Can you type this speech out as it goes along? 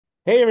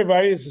Hey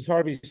everybody, this is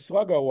Harvey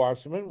Sluggo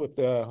Wasserman with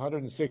the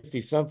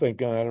 160 something,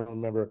 I don't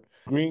remember,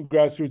 Green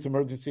Grassroots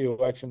Emergency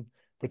Election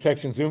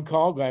Protection Zoom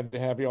call. Glad to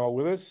have you all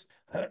with us.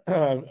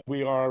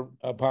 We are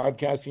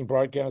podcasting,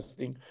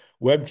 broadcasting,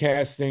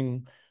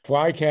 webcasting,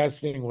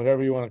 flycasting,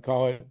 whatever you want to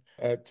call it,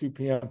 at 2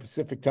 p.m.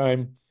 Pacific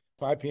time,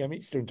 5 p.m.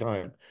 Eastern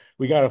time.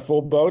 We got a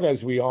full boat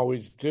as we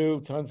always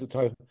do, tons of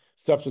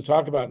stuff to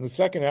talk about. In the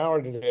second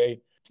hour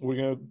today, we're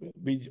going to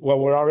be, well,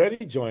 we're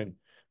already joined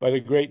by the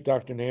great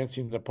Dr.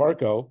 Nancy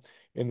Naparko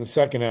in the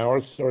second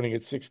hour, starting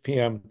at 6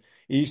 p.m.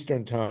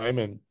 Eastern Time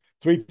and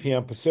 3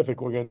 p.m.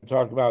 Pacific. We're going to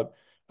talk about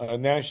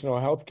national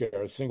health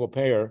care, single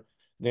payer.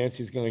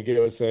 Nancy's going to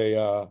give us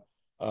a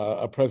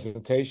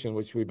presentation,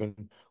 which we've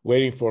been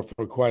waiting for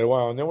quite a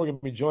while. And then we're going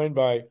to be joined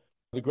by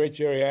the great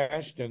Jerry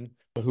Ashton,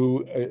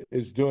 who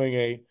is doing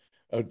a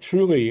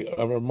truly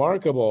a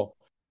remarkable,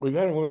 we've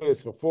had him with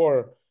us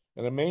before,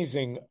 an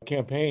amazing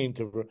campaign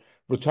to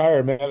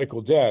retire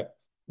medical debt,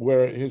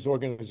 where his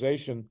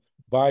organization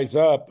buys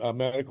up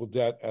medical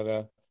debt at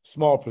a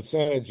small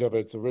percentage of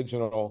its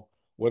original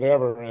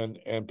whatever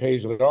and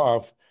pays it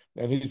off.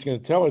 And he's going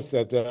to tell us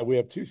that we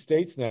have two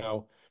states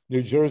now,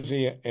 New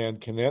Jersey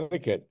and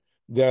Connecticut,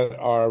 that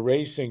are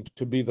racing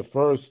to be the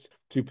first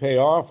to pay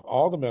off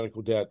all the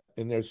medical debt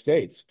in their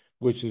states,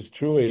 which is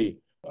truly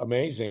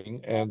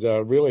amazing and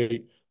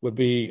really would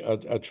be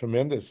a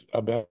tremendous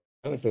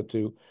benefit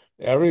to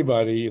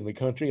everybody in the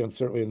country and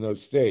certainly in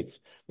those states.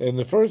 In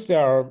the first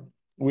hour,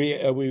 we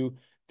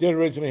did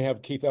originally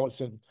have Keith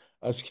Ellison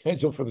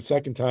scheduled for the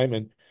second time,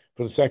 and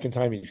for the second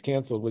time he's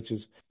canceled, which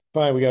is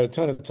fine. We got a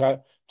ton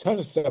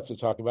of stuff to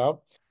talk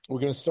about. We're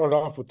going to start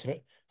off with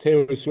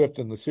Taylor Swift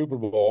and the Super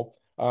Bowl.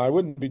 I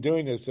wouldn't be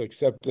doing this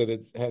except that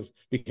it has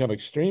become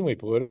extremely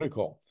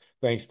political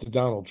thanks to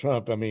Donald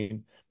Trump. I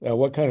mean,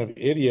 what kind of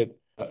idiot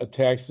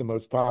attacks the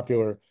most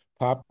popular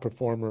pop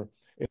performer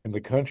in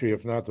the country,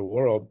 if not the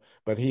world?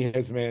 But he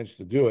has managed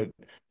to do it,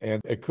 and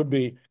it could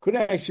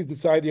actually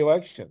decide the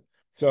election.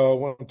 So I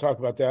want to talk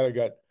about that. I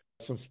got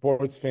some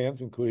sports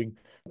fans, including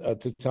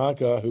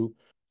Tatanka, who,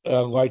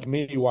 like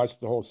me,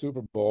 watched the whole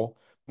Super Bowl.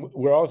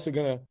 We're also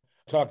going to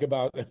talk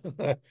about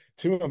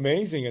two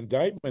amazing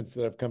indictments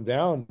that have come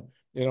down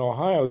in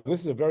Ohio.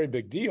 This is a very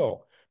big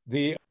deal.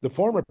 The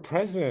former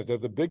president of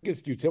the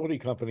biggest utility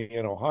company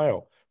in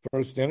Ohio,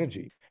 First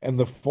Energy, and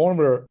the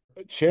former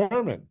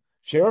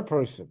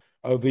chairperson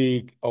of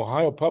the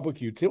Ohio Public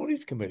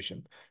Utilities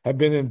Commission have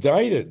been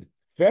indicted,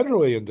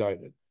 federally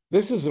indicted.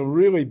 This is a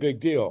really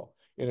big deal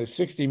in a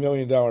 $60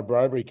 million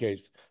bribery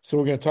case. So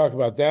we're going to talk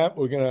about that.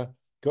 We're going to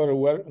go to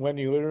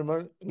Wendy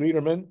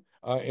Lederman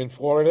in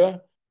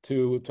Florida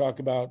to talk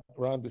about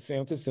Ron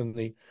DeSantis and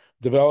the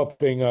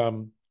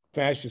developing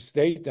fascist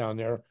state down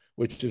there,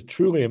 which is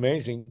truly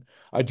amazing.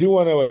 I do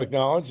want to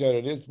acknowledge that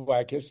it is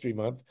Black History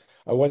Month.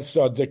 I once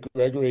saw Dick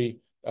Gregory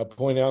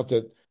point out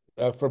that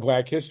for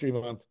Black History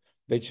Month,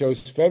 they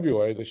chose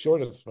February, the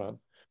shortest month.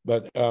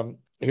 But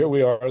here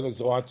we are. There's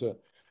a lot to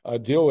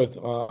deal with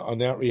on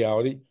that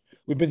reality.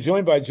 We've been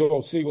joined by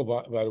Joel Siegel,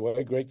 by the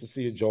way. Great to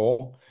see you,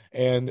 Joel.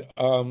 And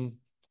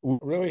we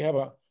really have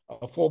a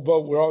full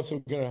boat. We're also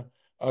going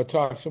to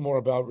talk some more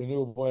about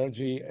renewable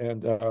energy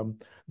and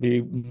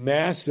the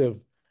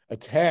massive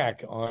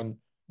attack on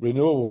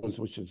renewables,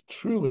 which is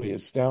truly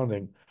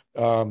astounding.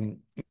 You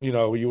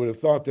would have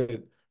thought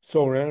that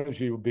solar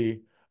energy would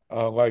be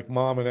like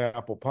mom and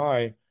apple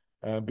pie,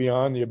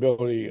 beyond the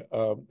ability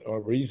or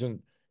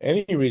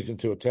any reason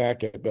to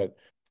attack it, but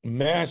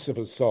massive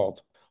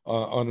assault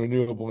on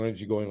renewable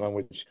energy going on,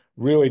 which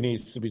really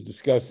needs to be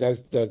discussed,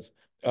 as does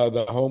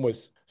the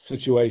homeless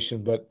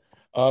situation. But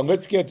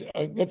let's get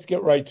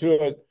right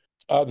to it.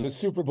 The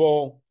Super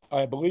Bowl,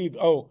 I believe.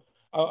 I do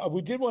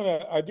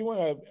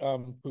want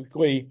to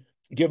quickly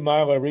give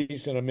MYLA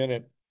RESON a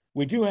minute.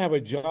 We do have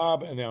a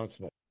job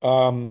announcement.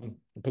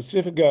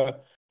 Pacifica,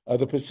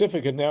 the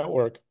Pacifica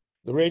Network,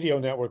 the radio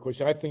network,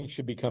 which I think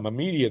should become a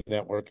media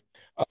network,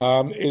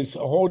 is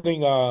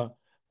holding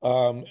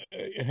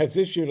has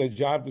issued a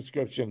job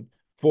description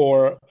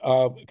for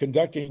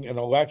conducting an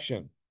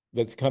election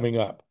that's coming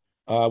up.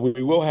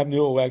 We will have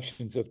new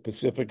elections at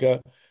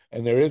Pacifica,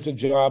 and there is a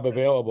job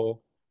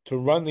available to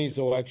run these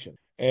elections.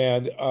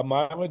 And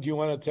Mama, do you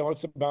want to tell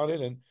us about it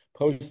and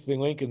post the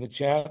link in the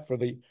chat for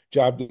the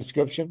job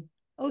description?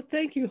 Oh,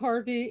 thank you,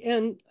 Harvey.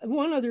 And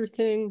one other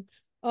thing,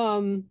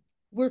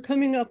 we're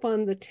coming up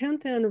on the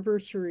 10th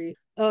anniversary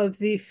of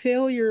the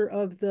failure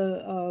of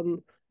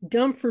the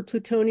dump for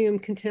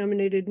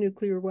plutonium-contaminated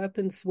nuclear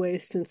weapons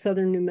waste in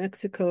southern New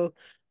Mexico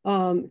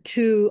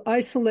to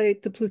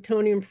isolate the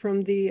plutonium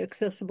from the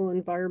accessible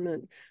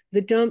environment. The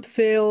dump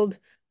failed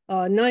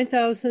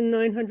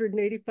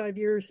 9,985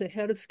 years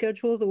ahead of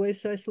schedule, the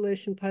waste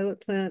isolation pilot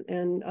plant,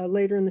 and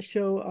later in the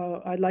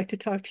show, I'd like to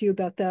talk to you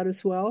about that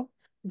as well.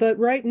 But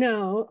right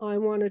now, I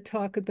want to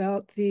talk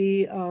about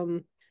the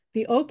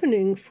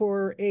opening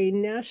for a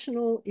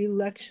national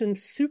election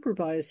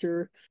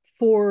supervisor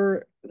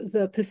for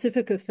the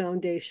Pacifica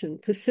Foundation.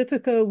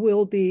 Pacifica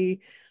will be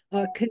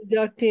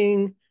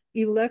conducting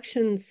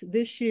elections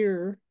this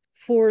year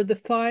for the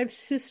five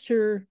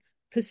sister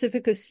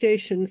Pacifica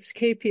stations,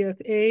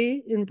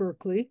 KPFA in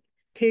Berkeley,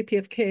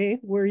 KPFK,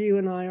 where you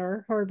and I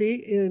are, Harvey,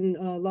 in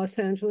Los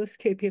Angeles,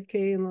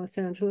 KPFK in Los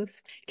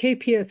Angeles,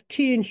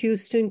 KPFT in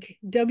Houston,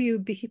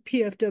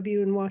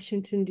 WPFW in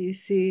Washington,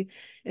 D.C.,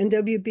 and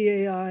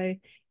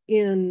WBAI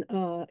in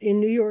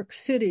New York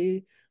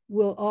City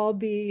will all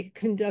be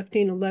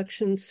conducting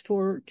elections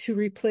to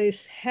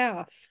replace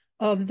half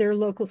of their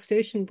local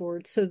station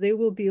boards. So they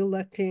will be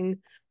electing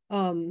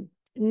 9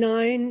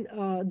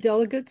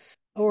 delegates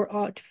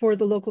for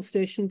the local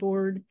station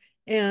board,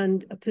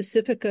 and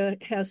Pacifica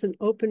has an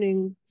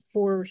opening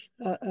for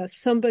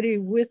somebody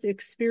with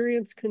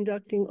experience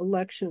conducting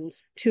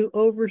elections to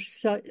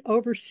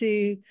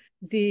oversee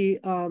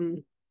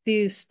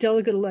these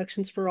delegate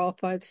elections for all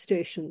 5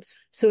 stations.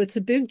 So it's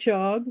a big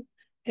job,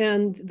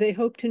 and they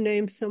hope to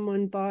name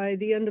someone by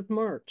the end of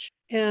March.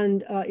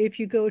 And if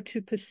you go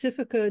to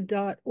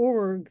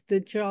pacifica.org, the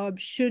job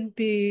should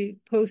be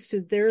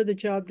posted there, the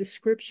job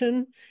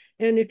description.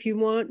 And if you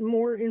want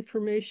more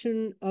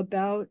information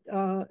about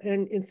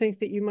and think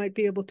that you might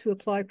be able to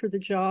apply for the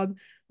job,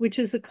 which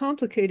is a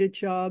complicated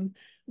job,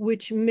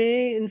 which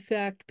may in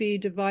fact be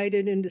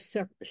divided into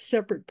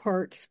separate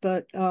parts.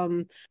 But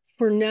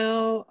for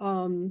now,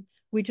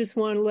 we just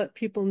want to let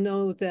people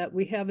know that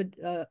we have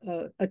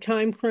a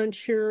time crunch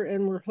here,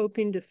 and we're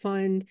hoping to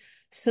find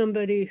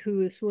somebody who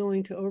is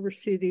willing to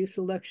oversee these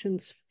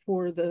elections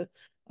for the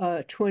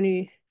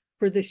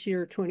for this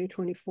year,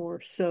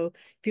 2024. So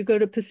if you go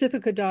to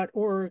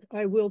pacifica.org,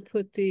 I will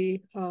put the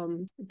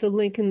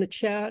link in the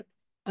chat.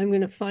 I'm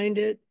going to find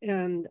it,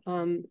 and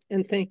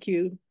thank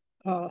you.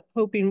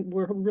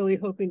 We're really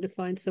hoping to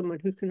find someone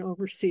who can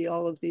oversee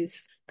all of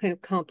these kind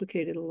of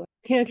complicated elections.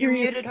 Can't hear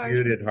you.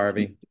 Muted,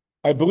 Harvey.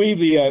 I believe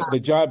the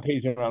job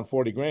pays around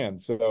 40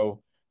 grand.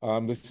 So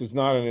this is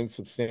not an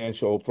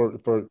insubstantial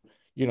for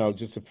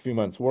just a few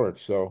months' work.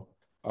 So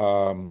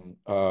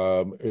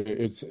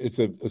it's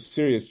a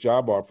serious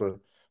job offer.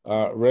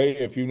 Ray,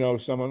 if you know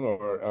someone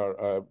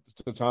or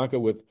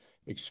TATANKA with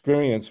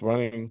experience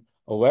running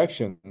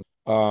elections,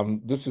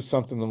 this is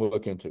something to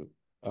look into.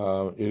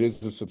 It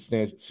is a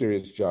substantial,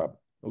 serious job.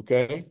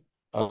 Okay,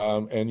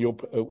 and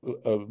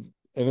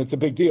it's a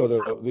big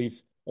deal.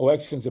 These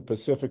elections at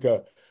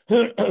Pacifica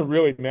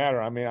really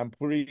matter. I mean, I'm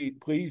pretty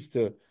pleased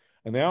to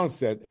announce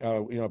that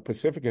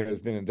Pacifica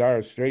has been in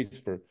dire straits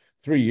for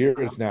 3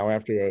 years now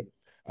after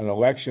an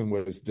election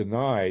was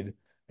denied,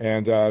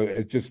 and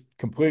it just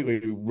completely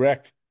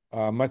wrecked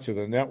much of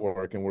the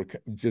network, and we're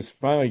just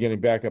finally getting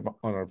back up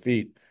on our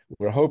feet.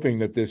 We're hoping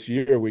that this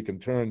year we can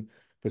turn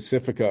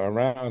Pacifica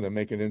around and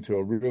make it into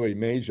a really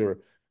major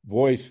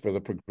voice for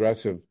the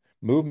progressive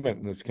movement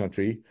in this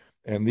country,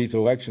 and these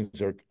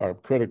elections are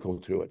critical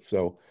to it.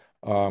 So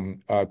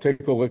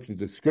take a look at the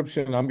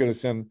description. I'm going to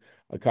send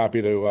a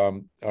copy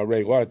to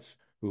Ray Lutz,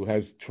 who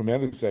has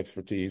tremendous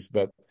expertise.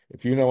 But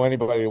if you know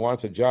anybody who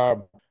wants a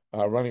job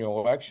running an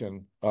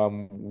election,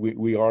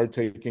 we are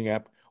taking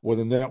up, or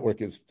the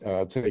network is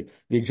the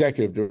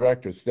executive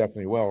director,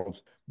 Stephanie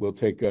Wells, will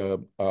take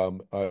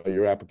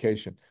your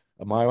application.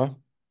 MYLA?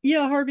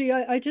 Yeah, Harvey,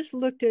 I just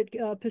looked at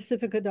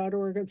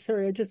pacifica.org. I'm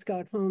sorry, I just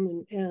got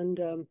home,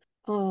 and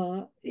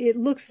it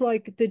looks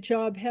like the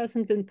job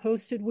hasn't been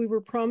posted. We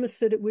were promised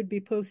that it would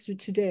be posted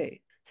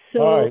today.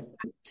 So,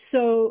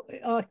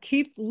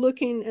 keep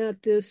looking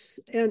at this,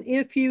 and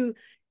if you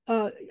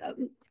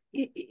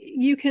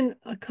can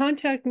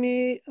contact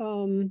me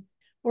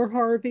or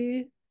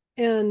Harvey,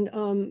 and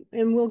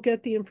we'll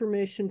get the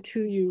information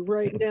to you.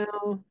 Right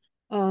now,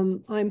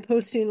 I'm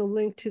posting a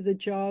link to the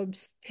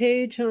jobs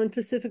page on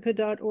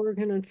pacifica.org,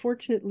 and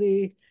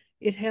unfortunately,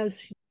 it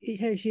has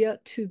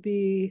yet to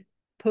be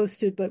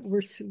posted, but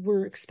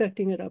we're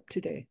expecting it up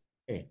today.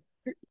 Okay.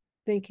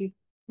 Thank you.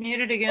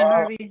 Muted again,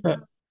 Harvey.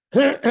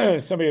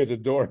 Somebody at the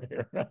door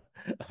here.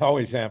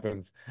 Always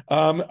happens.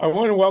 I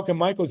want to welcome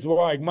Michael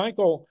Zweig.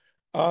 Michael,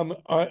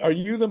 are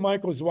you the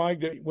Michael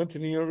Zweig that went to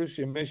the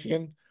University of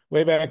Michigan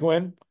way back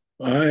when?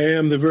 I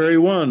am the very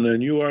one,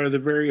 and you are the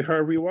very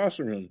Harvey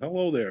Wasserman.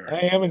 Hello there.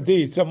 I am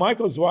indeed. So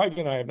Michael Zweig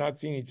and I have not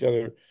seen each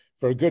other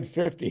for a good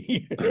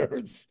 50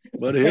 years.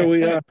 But here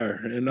we are,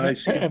 and I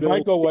see and Bill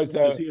Michael was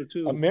a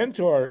too.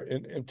 mentor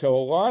to a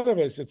lot of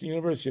us at the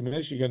University of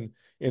Michigan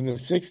in the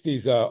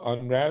 60s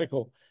on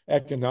radical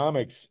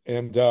economics.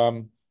 And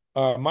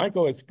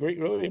Michael, it's great,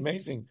 really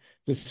amazing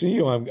to see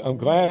you. I'm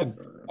glad.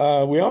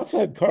 We also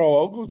had Carl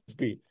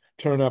Oglesby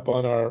turn up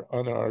on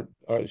our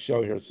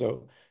show here,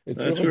 so it's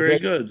That's really very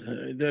great.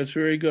 good. That's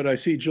very good. I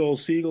see Joel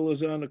Siegel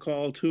is on the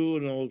call too,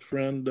 an old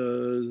friend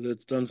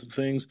that's done some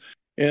things.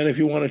 And if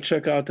you want to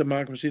check out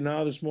Democracy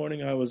Now! This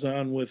morning, I was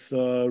on with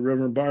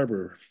Reverend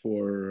Barber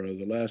for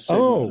the last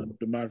segment on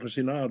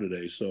Democracy Now!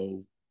 Today.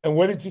 So, and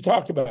what did you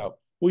talk about?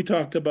 We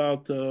talked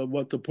about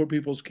what the Poor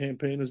People's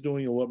Campaign is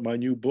doing and what my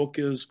new book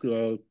is,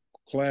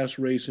 Class,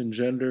 Race, and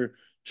Gender,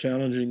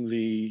 Challenging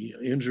the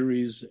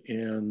Injuries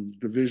and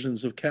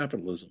Divisions of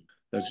Capitalism.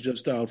 That's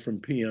just out from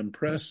PM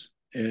Press.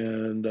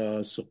 And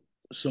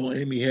so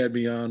Amy had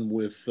me on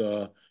with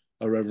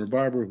Reverend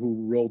Barber,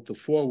 who wrote the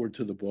foreword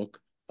to the book.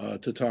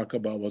 to talk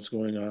about what's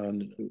going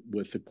on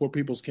with the Poor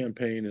People's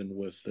Campaign and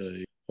with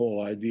the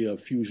whole idea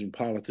of fusion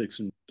politics.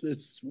 And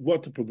it's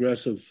what the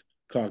Progressive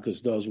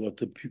Caucus does, what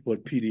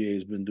PDA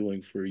has been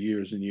doing for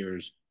years and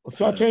years.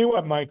 So I'll tell you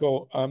what,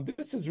 Michael,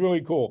 this is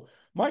really cool.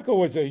 Michael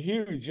was a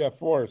huge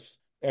force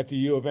at the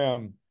U of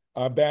M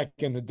back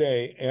in the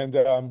day.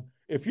 And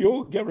if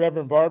you'll get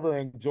Reverend Barber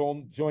and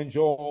join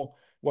Joel,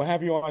 we'll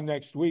have you on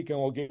next week and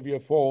we'll give you a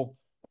full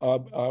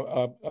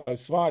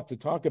slot to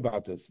talk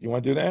about this. You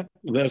want to do that?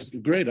 That's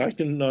great. I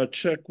can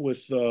check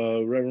with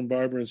Reverend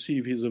Barber and see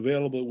if he's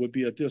available. It would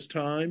be at this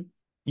time.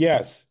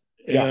 Yes.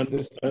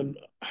 And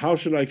how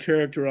should I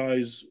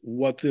characterize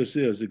what this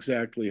is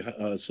exactly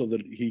so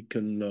that he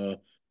can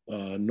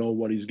know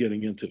what he's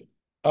getting into?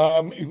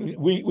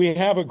 We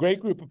have a great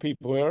group of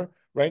people here.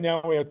 Right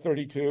now we have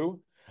 32.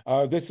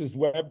 This is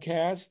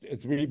webcast.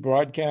 It's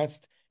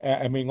rebroadcast.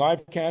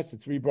 Livecast.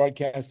 It's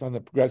rebroadcast on the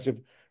Progressive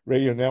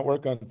Radio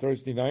Network on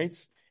Thursday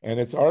nights, and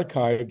it's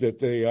archived at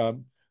the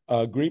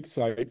GREEP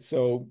site.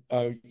 So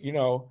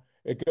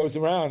it goes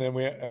around, and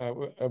we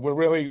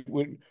really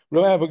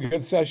have a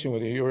good session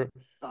with you. You're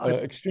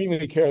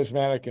extremely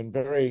charismatic and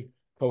very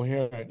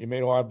coherent. You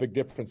made a lot of big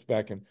difference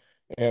back in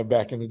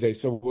the day.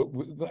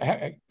 So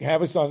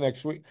have us on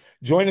next week.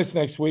 Join us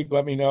next week.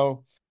 Let me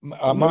know.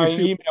 My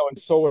email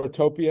is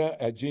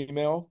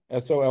solartopia@gmail,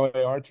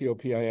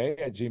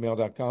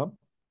 solartopia@gmail.com.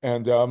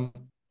 And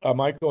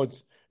Michael,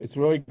 it's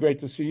really great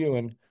to see you,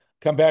 and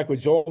come back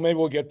with Joel. Maybe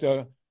we'll get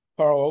Carl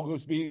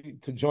Oglesby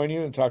to join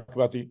you and talk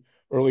about the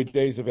early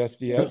days of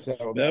SDS.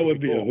 That would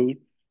be cool.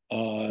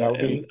 A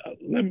hoot.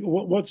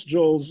 What's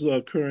Joel's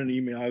current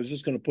email? I was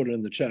just going to put it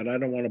in the chat. I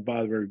don't want to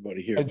bother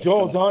everybody here.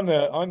 Joel's on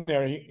there.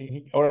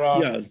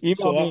 Yes,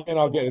 email me and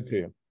I'll get it to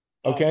you.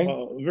 Okay.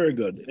 Very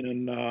good.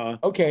 And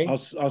okay, I'll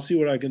see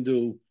what I can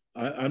do.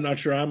 I'm not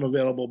sure I'm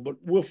available, but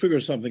we'll figure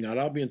something out.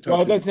 I'll be in touch.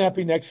 Well, it doesn't have to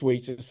be next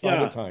week. Just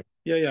find a time.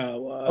 Yeah.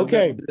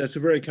 Okay. That's a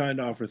very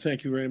kind offer.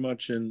 Thank you very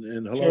much.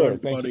 And hello, sure,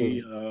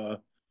 everybody.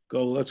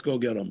 Let's go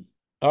get them.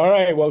 All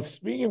right. Well,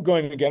 speaking of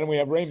going to get them, we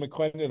have Ray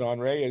McClendon on.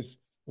 Ray is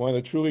one of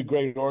the truly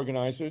great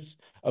organizers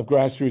of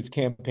grassroots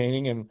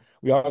campaigning. And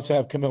we also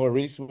have Camilla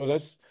Reese with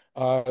us.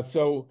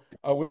 So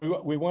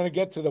we want to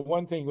get to the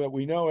one thing that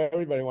we know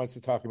everybody wants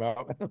to talk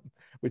about,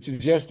 which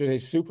is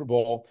yesterday's Super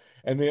Bowl.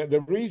 And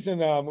the reason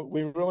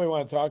we really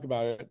want to talk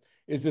about it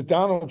is that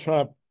Donald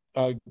Trump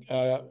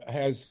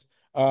has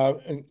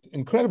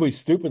incredibly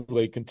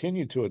stupidly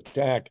continued to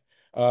attack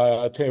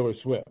Taylor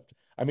Swift.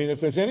 I mean, if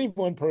there's any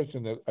one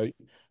person that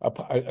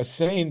a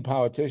sane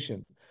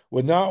politician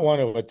would not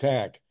want to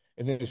attack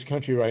in this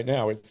country right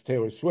now, it's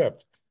Taylor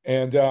Swift.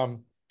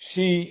 And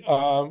she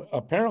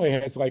apparently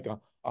has like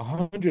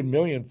 100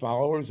 million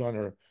followers on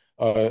her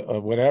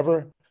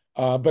whatever.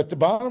 But the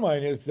bottom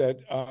line is that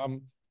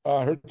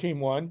her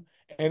team won,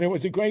 and it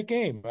was a great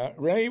game.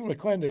 Ray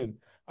McClendon,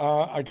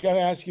 I got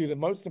to ask you the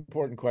most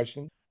important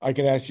question I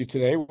can ask you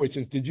today, which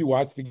is, did you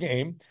watch the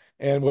game,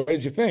 and what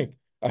did you think?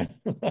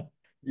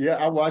 Yeah,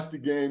 I watched the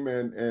game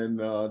and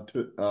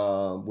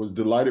was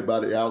delighted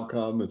by the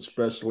outcome,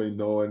 especially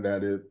knowing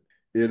that it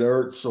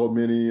hurt so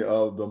many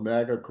of the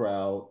MAGA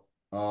crowd.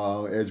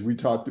 As we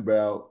talked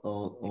about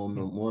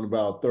on one of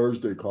our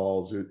Thursday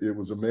calls, it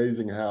was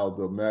amazing how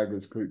the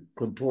MAGAs could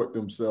contort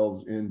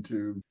themselves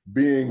into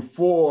being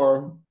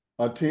for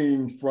a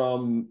team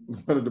from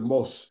one of the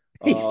most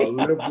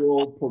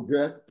liberal,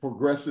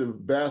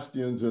 progressive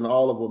bastions in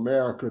all of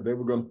America. They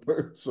were going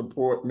to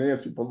support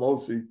Nancy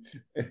Pelosi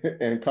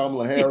and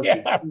Kamala Harris.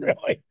 Yeah,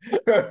 really.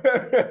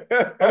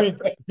 I mean,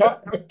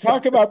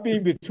 talk about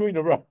being between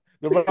the rock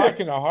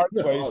and a hard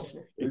place.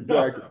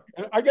 Exactly.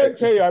 And I got to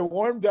tell you, I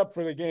warmed up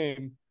for the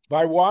game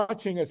by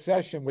watching a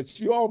session, which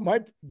you all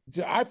might.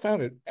 I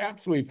found it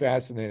absolutely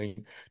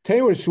fascinating.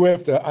 Taylor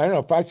Swift, I don't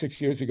know, 5-6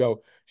 years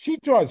ago, she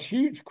draws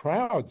huge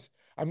crowds.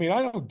 I mean,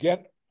 I don't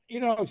get.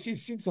 She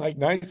seems like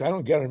nice. I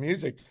don't get her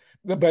music,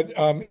 but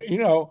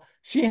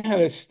she had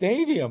a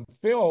stadium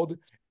filled,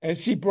 and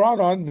she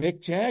brought on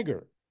Mick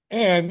Jagger,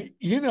 and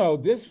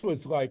this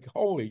was like,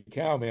 holy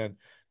cow, man!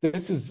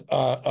 This is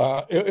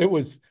it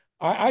was.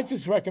 I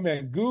just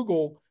recommend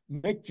Google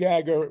Mick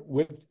Jagger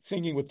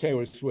singing with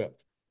Taylor Swift,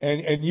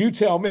 and you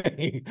tell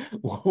me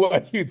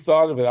what you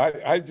thought of it.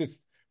 I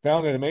just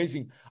found it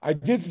amazing. I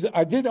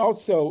did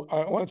also.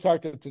 I want to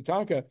talk to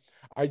TATANKA.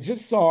 I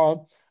just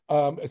saw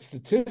a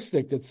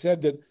statistic that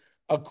said that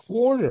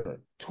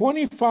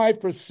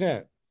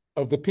 25%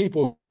 of the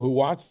people who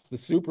watch the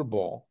Super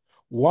Bowl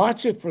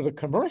watch it for the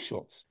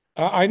commercials.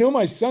 I know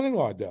my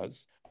son-in-law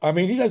does. I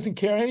mean, he doesn't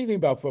care anything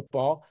about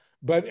football,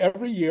 but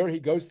every year he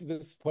goes to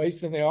this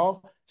place and they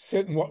all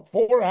sit in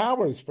 4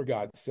 hours, for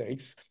God's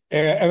sakes.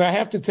 And I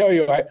have to tell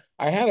you,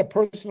 I had a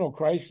personal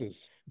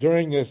crisis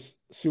during this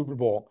Super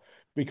Bowl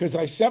because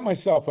I set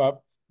myself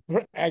up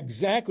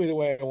exactly the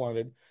way I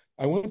wanted.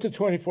 I went to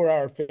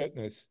 24-hour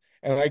fitness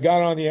and I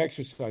got on the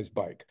exercise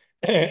bike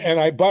and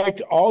I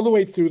biked all the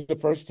way through the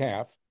first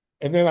half.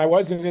 And then I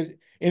wasn't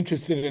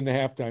interested in the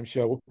halftime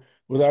show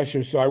with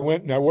Usher. So I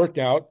went and I worked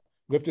out,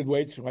 lifted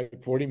weights for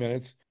like 40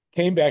 minutes,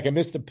 came back. I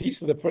missed a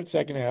piece of the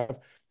second half.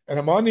 and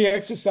I'm on the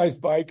exercise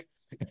bike,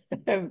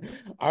 and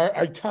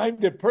I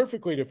timed it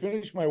perfectly to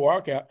finish my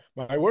workout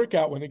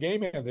when the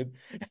game ended,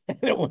 and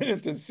it went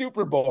into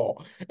Super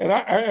Bowl, and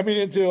I mean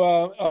into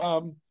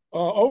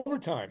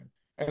overtime,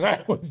 and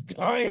I was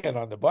dying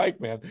on the bike,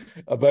 man.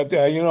 But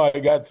I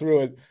got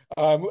through it.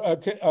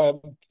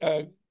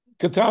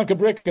 TATANKA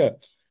BRICCA,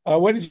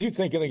 what did you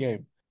think of the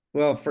game?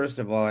 Well, first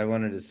of all, I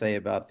wanted to say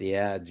about the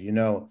ads,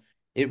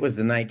 it was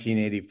the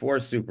 1984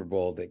 Super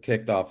Bowl that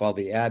kicked off all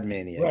the ad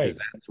mania, because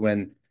that's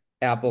when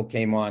Apple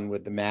came on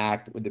with the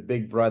Mac, with the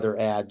Big Brother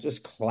ad,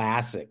 just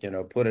classic,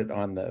 put it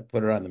on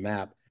the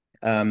map.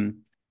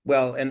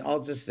 Well, and I'll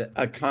just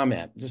a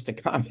comment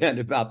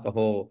about the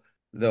whole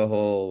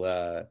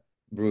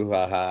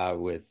brouhaha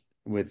with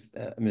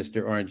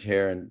Mr. Orange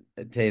Hair and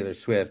Taylor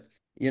Swift.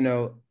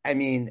 I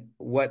mean,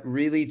 what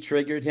really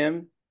triggered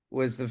him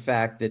was the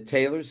fact that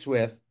Taylor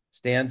Swift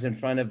stands in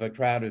front of a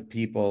crowd of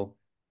people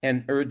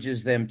and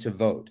urges them to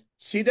vote.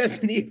 She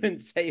doesn't even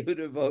say who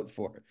to vote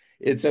for.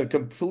 It's a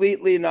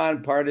completely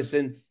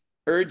nonpartisan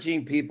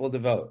urging people to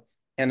vote.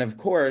 And of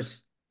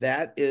course,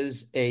 that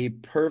is a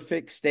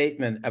perfect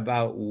statement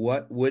about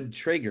what would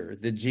trigger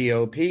the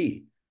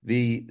GOP,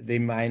 the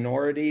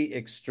minority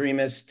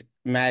extremist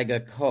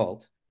MAGA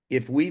cult.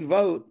 If we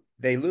vote,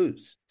 they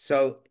lose.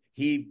 So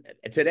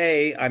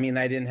today, I mean,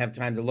 I didn't have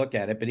time to look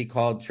at it, but he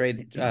called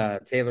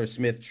Taylor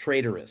Swift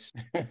traitorous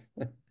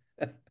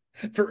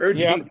for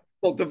urging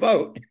people to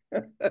vote.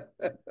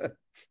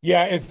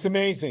 Yeah, it's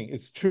amazing.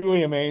 It's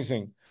truly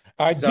amazing.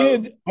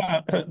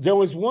 There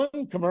was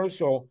one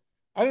commercial.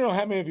 I don't know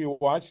how many of you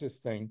watched this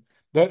thing.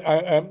 That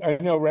I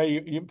know,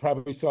 Ray, you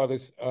probably saw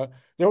this.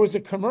 There was a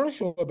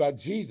commercial about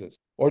Jesus,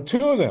 or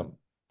two of them.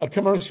 A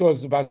commercial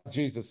is about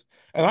Jesus.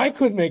 And I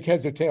couldn't make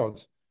heads or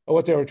tails of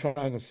what they were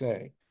trying to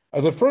say.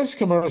 The first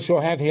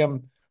commercial had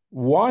him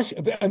wash,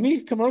 and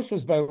these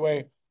commercials, by the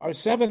way, are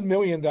 $7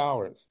 million.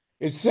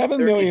 It's $7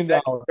 million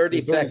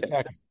 30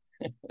 seconds.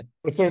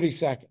 For 30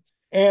 seconds.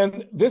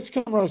 And this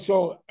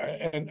commercial,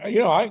 and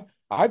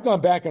I've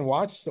gone back and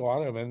watched a lot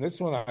of them, and this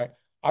one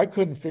I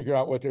couldn't figure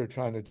out what they were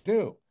trying to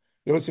do.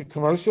 There was a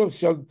commercial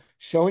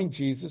showing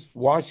Jesus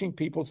washing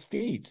people's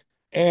feet,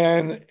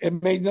 and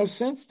it made no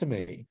sense to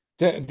me.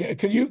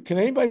 Can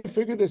anybody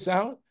figure this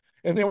out?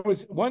 And there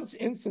was one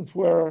instance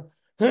where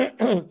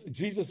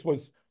Jesus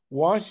was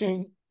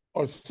washing,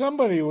 or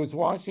somebody was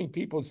washing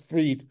people's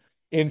feet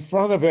in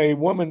front of a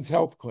woman's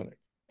health clinic.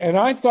 And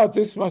I thought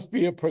this must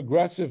be a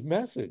progressive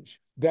message,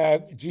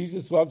 that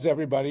Jesus loves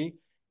everybody,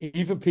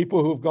 even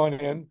people who've gone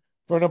in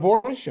for an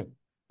abortion.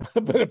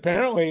 But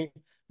apparently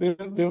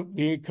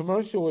the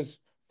commercial was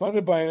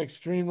funded by an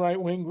extreme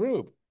right-wing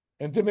group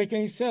and didn't make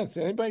any sense.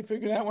 Anybody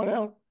figure that one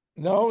out?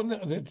 No,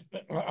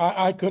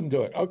 I couldn't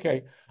do it.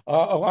 Okay.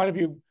 A lot of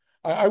you,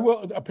 I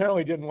will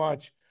apparently didn't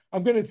watch.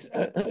 I'm going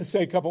to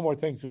say a couple more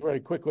things very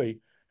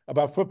quickly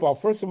about football.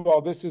 First of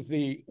all, this is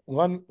the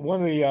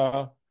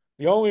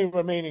only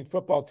remaining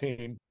football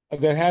team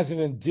that has an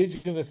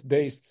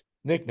indigenous-based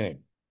nickname,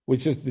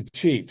 which is the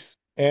Chiefs.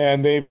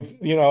 And they've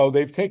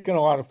taken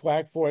a lot of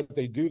flack for it.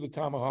 They do the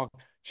tomahawk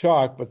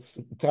chop,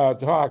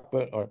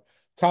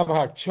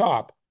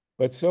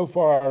 but so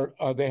far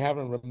they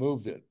haven't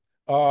removed it.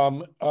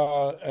 And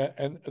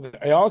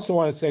I also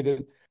want to say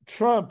that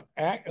Trump,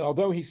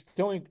 although he's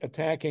still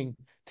attacking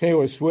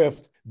Taylor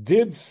Swift,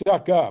 did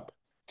suck up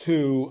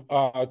to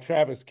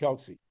Travis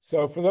Kelce.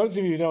 So for those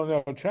of you who don't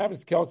know,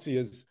 Travis Kelce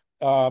is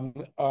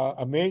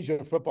a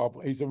major football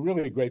player. He's a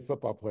really great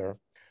football player,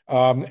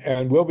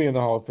 and will be in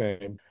the Hall of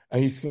Fame.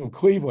 He's from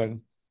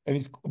Cleveland, and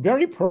he's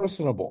very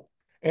personable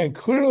and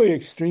clearly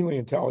extremely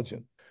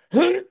intelligent.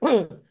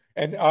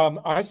 And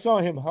I saw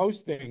him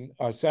hosting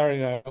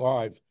Saturday Night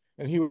Live,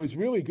 and he was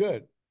really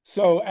good.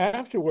 So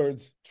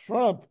afterwards,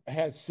 Trump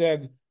has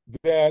said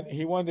that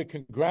he wanted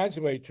to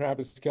congratulate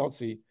Travis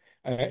Kelce,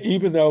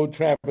 even though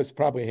Travis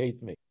probably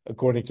hates me,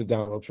 according to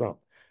Donald Trump.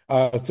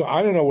 So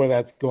I don't know where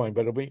that's going,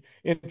 but it'll be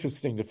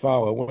interesting to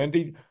follow.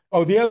 Wendy,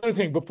 the other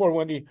thing before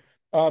Wendy,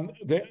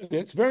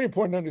 it's very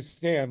important to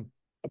understand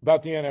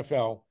about the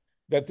NFL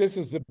that this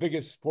is the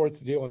biggest sports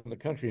deal in the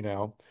country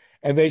now,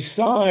 and they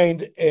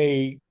signed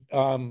a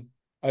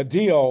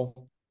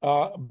deal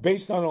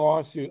based on a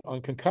lawsuit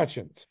on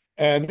concussions.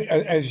 And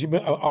as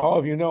all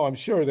of you know, I'm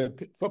sure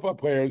that football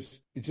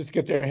players just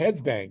get their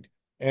heads banged,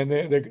 and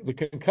the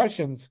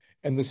concussions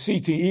and the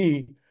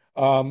CTE,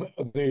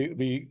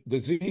 the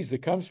disease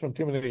that comes from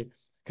too many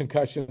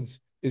concussions,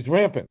 is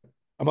rampant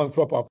among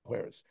football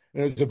players.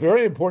 And it's a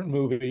very important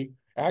movie,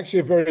 actually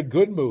a very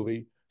good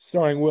movie,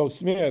 starring Will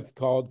Smith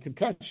called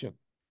Concussion,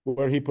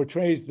 where he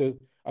portrays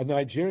a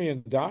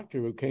Nigerian doctor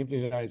who came to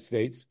the United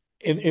States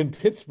in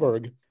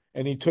Pittsburgh,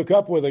 and he took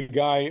up with a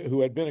guy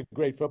who had been a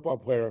great football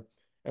player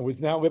and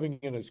was now living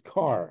in his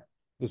car,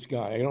 this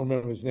guy, I don't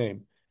remember his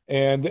name.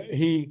 And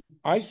he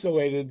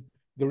isolated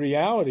the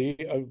reality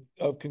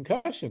of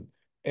concussion.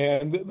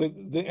 And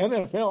the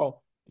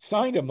NFL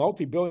signed a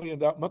multi-million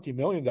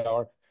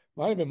dollar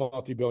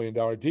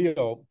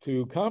deal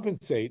to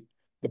compensate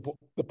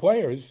the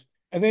players,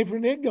 and they've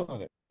reneged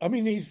on it. I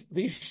mean,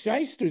 these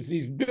shysters,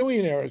 these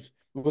billionaires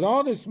with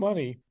all this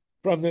money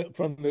from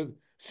the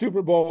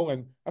Super Bowl,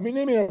 and I mean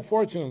they made a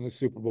fortune in the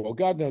Super Bowl.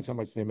 God knows how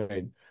much they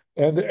made,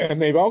 and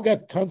they've all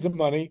got tons of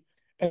money,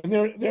 and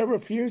they're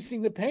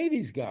refusing to pay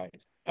these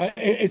guys.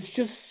 It's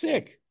just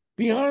sick,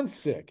 beyond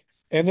sick.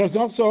 And there's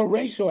also a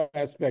racial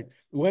aspect.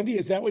 Wendy,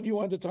 is that what you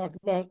wanted to talk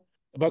about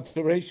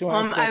the racial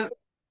aspect?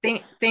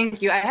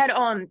 Thank you. I had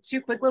two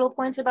quick little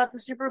points about the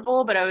Super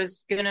Bowl, but I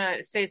was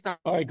gonna say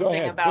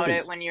something about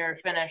it when you're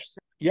finished.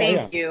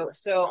 Thank you.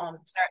 So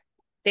sorry.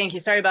 Thank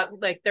you. Sorry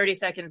about like 30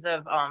 seconds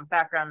of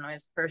background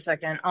noise per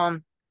second.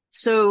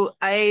 So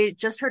I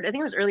just heard, I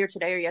think it was earlier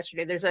today or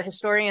yesterday, there's a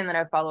historian that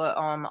I follow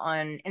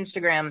on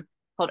Instagram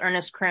called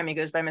Ernest Krim. He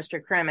goes by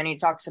Mr. Krim, and he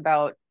talks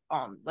about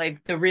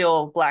like the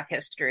real Black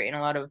history and a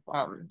lot of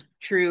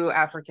true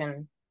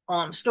African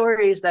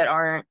stories that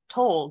aren't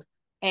told.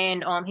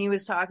 And he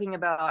was talking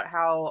about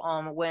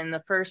how when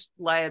the first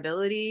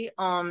liability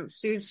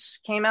suits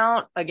came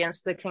out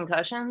against the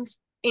concussions,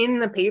 in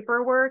the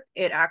paperwork,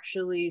 it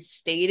actually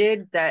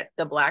stated that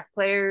the Black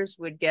players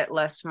would get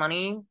less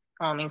money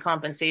in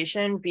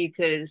compensation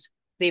because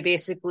they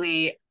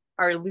basically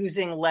are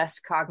losing less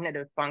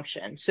cognitive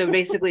function. So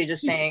basically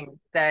just saying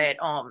that,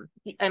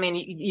 I mean,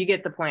 you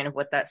get the point of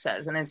what that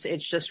says, and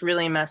it's just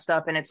really messed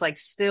up, and it's like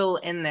still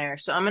in there.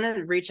 So I'm going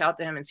to reach out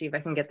to him and see if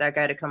I can get that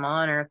guy to come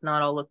on, or if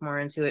not, I'll look more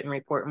into it and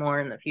report more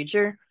in the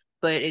future.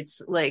 But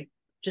it's like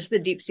just the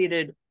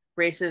deep-seated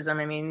racism.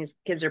 I mean, these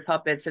kids are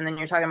puppets, and then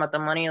you're talking about the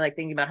money, like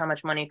thinking about how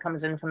much money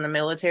comes in from the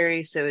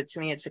military. So to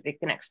me, it's like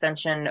an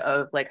extension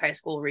of like high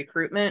school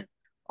recruitment.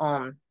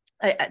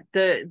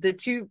 The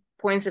 2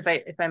 points, if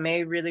I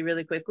may,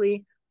 really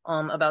quickly,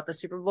 about the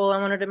Super Bowl I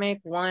wanted to make.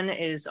 One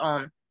is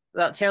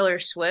about Taylor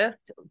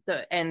Swift,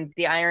 and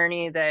the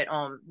irony that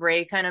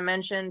Ray kind of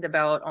mentioned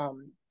about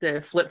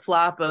the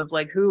flip-flop of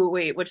like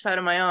which side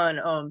am I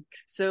on?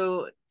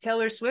 So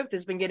Taylor Swift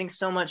has been getting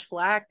so much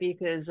flack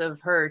because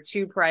of her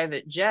 2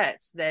 private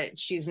jets that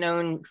she's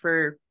known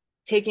for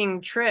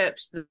taking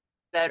trips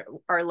that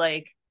are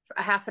like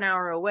a half an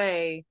hour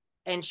away,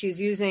 and she's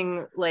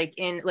using like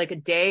in like a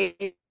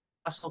day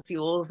fossil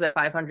fuels that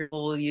 500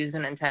 people will use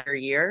an entire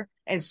year.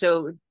 And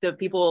so the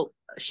people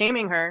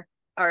shaming her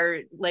are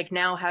like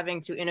now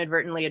having to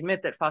inadvertently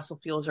admit that fossil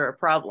fuels are a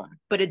problem.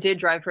 But it did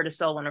drive her to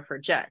sell one of her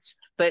jets.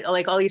 But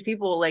like all these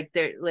people, like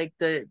they're like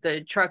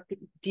the truck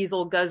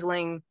diesel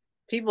guzzling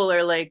people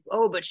are like,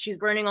 oh, but she's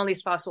burning all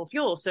these fossil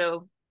fuels.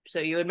 So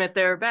you admit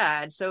they're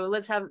bad. So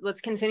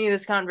let's continue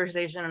this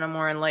conversation on a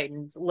more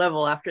enlightened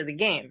level after the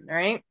game,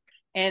 right?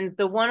 And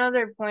the one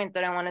other point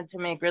that I wanted to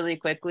make really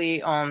quickly,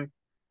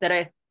 that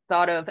I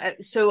thought of.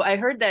 So I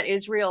heard that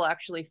Israel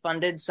actually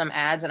funded some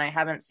ads, and I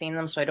haven't seen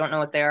them, so I don't know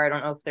what they are. I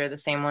don't know if they're the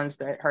same ones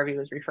that Harvey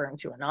was referring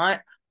to or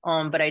not.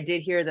 But I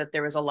did hear that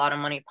there was a lot of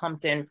money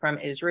pumped in from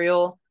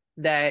Israel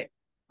that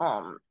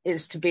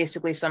is to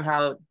basically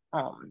somehow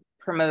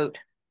promote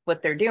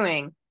what they're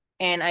doing.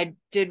 And I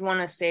did want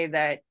to say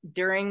that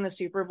during the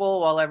Super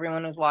Bowl, while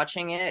everyone was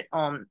watching it,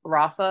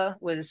 Rafah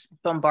was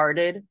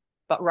bombarded.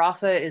 But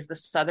Rafah is the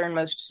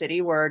southernmost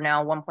city where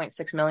now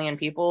 1.6 million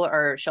people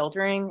are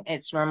sheltering.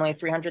 It's normally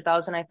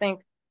 300,000, I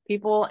think,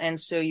 people. And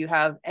so you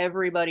have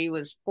everybody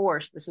was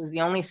forced. This is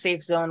the only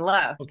safe zone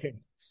left. Okay.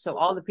 So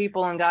all the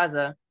people in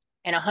Gaza,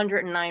 and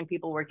 109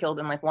 people were killed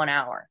in like 1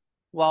 hour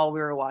while we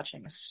were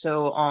watching.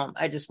 So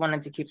I just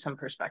wanted to keep some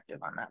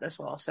perspective on that as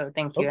well. So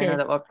thank you. Okay. I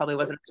know that probably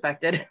wasn't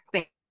expected.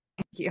 Thank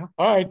you.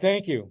 All right.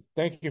 Thank you.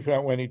 Thank you for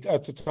that, Wendy.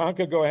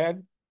 Tatanka, go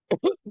ahead.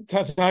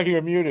 Tatanka,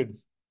 you're muted.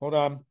 Hold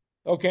on.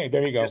 Okay,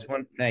 there you go.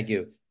 Thank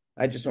you.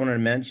 I just wanted to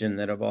mention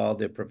that of all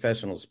the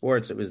professional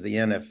sports, it was the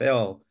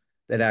NFL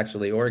that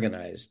actually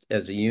organized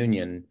as a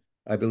union.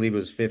 I believe it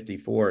was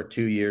 54,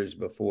 2 years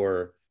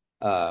before,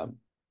 or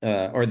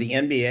the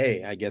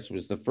NBA, I guess,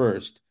 was the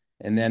first,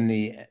 and then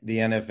the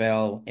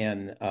NFL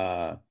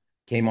and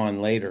came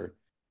on later.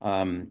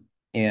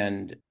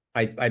 And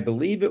I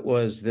believe it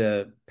was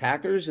the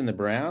Packers and the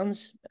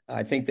Browns.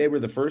 I think they were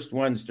the first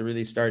ones to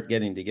really start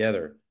getting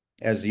together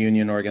as a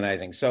union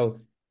organizing.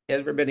 So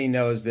everybody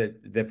knows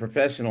that the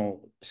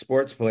professional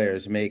sports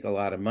players make a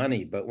lot of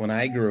money. But when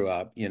I grew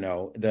up,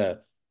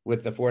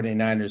 with the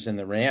 49ers and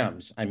the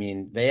Rams, I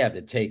mean, they had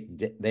to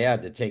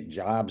take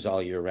jobs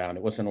all year round.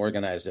 It wasn't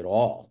organized at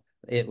all.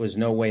 It was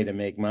no way to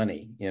make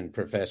money in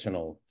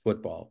professional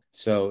football.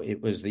 So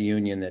it was the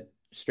union that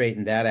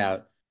straightened that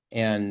out.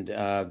 And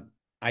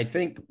I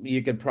think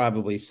you could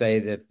probably say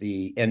that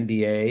the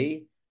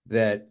NBA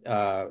that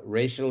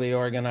racially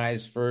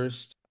organized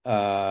first,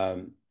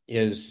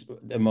 is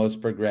the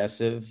most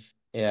progressive,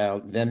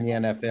 then the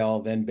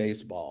NFL, then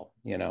baseball,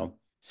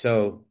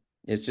 So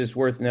it's just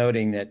worth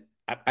noting that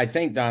I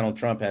think Donald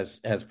Trump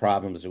has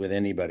problems with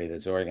anybody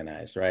that's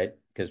organized, right?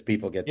 Because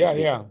people get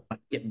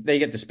they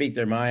get to speak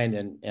their mind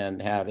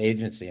and have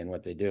agency in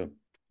what they do.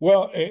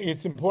 Well,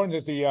 it's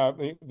important that the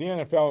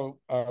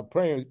NFL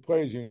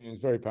players union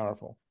is very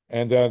powerful,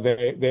 and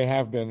they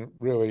have been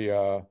really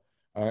an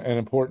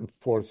important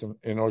force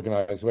in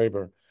organized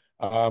labor.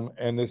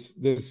 And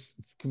this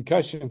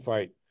concussion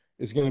fight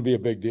is going to be a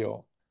big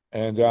deal.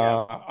 And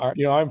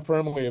I'm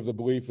firmly of the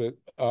belief that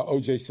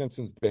O.J.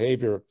 Simpson's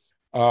behavior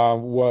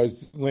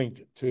was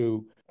linked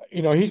to,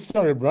 he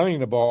started running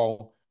the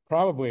ball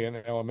probably in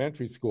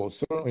elementary school,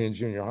 certainly in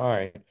junior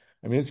high.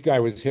 I mean, this guy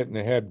was hit in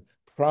the head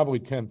probably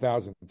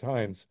 10,000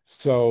 times.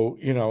 So,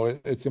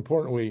 it's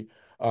important we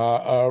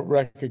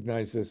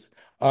recognize this.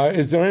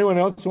 Is there anyone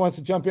else who wants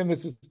to jump in?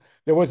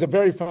 There was a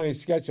very funny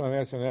sketch on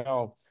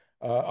SNL,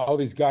 all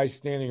these guys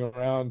standing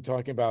around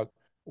talking about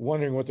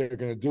wondering what they're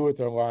going to do with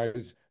their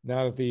lives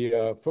now that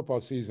the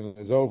football season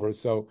is over.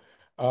 So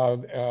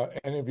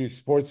any of you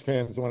sports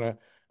fans want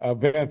to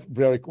vent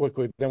very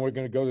quickly, then we're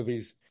going to go to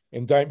these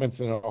indictments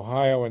in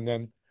Ohio, and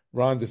then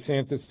Ron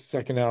DeSantis,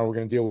 second hour, we're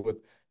going to deal with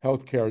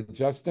healthcare.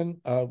 Justin,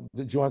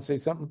 did you want to say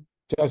something?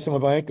 Justin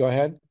LeBlanc, go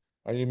ahead.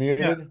 Are you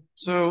muted? Yeah.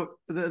 So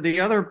the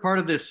other part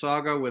of this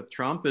saga with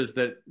Trump is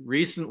that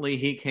recently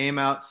he came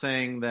out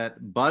saying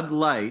that Bud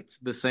Light,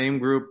 the same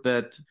group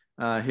that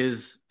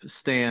his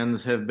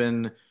stands have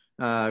been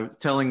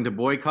telling to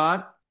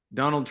boycott,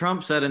 Donald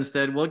Trump said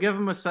instead, we'll give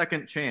him a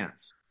second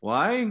chance.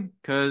 Why?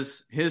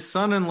 Because his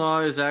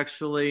son-in-law is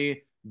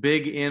actually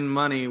big in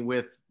money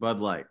with Bud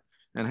Light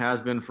and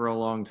has been for a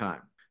long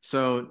time.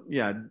 So,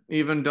 yeah,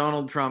 even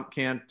Donald Trump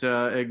can't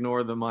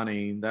ignore the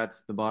money.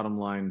 That's the bottom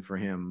line for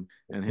him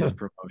and his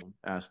promotion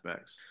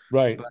aspects.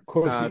 Right. But, of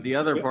course. the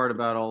other part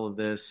about all of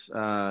this,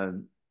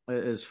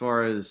 as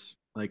far as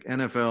like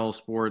NFL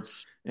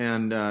sports,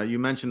 and you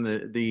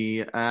mentioned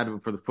the ad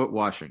for the foot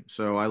washing.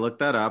 So I looked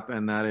that up,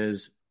 and that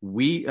is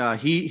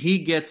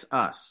he gets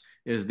us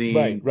is the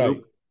group.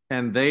 Right.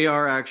 And they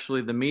are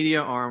actually the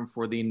media arm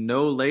for the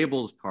No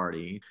Labels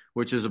Party,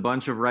 which is a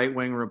bunch of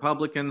right-wing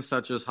Republicans,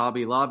 such as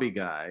Hobby Lobby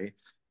guy,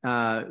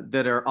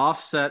 that are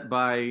offset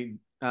by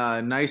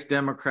nice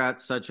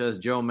Democrats such as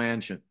Joe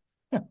Manchin.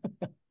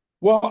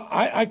 Well,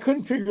 I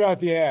couldn't figure out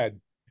the ad.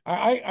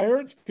 I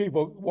urge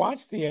people,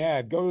 watch the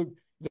ad.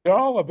 They're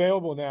all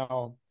available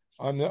now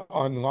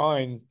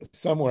online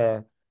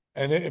somewhere.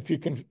 And if you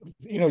can,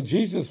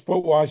 Jesus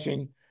foot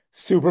washing,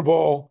 Super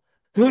Bowl,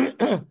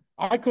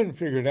 I couldn't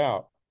figure it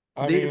out.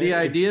 The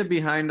idea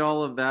behind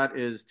all of that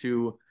is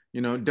to,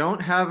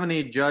 don't have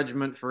any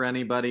judgment for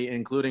anybody,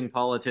 including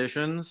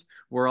politicians.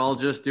 We're all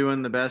just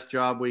doing the best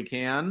job we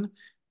can.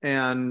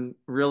 And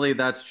really,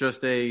 that's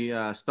just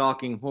a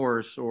stalking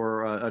horse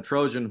or a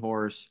Trojan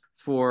horse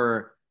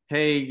for,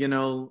 hey,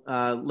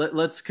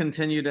 let's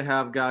continue to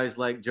have guys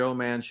like Joe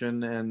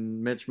Manchin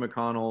and Mitch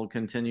McConnell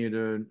continue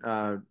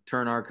to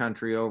turn our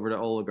country over to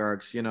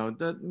oligarchs.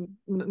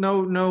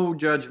 No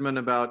judgment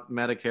about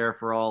Medicare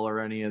for all or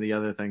any of the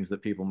other things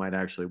that people might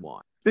actually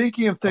want.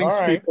 Speaking of things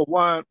people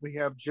want, we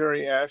have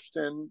Jerry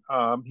Ashton.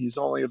 He's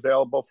only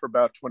available for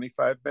about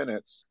 25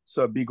 minutes.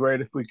 So it'd be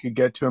great if we could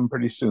get to him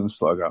pretty soon,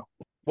 Sluggo.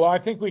 Well, I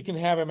think we can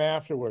have him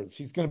afterwards.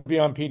 He's going to be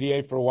on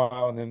PDA for a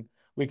while, and then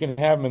we can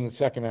have him in the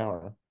second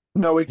hour.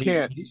 No, we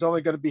can't. He's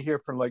only going to be here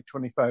for like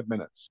 25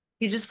 minutes.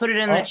 You just put it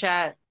in the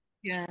chat.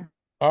 Yeah.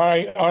 All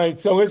right.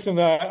 So listen,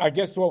 I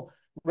guess,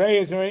 Ray,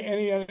 is there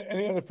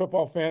any other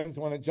football fans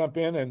want to jump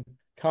in and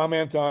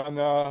comment on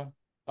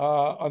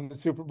the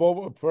Super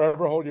Bowl?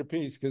 Forever hold your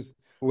peace, because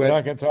we're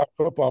not going to talk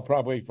football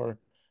probably for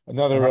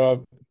another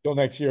till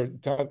next year.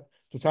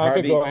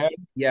 TATANKA, go ahead.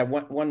 Yeah,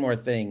 one more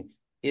thing.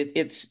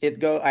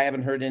 I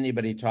haven't heard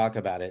anybody talk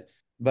about it,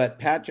 but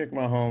Patrick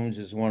Mahomes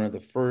is one of the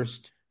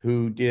first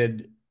who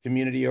did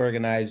community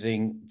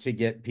organizing to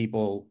get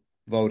people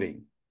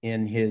voting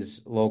in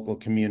his local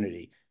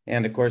community.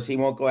 And of course, he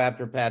won't go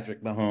after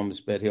Patrick Mahomes,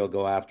 but he'll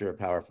go after a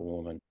powerful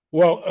woman.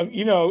 Well,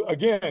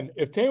 again,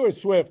 if Taylor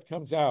Swift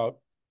comes out,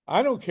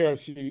 I don't care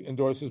if she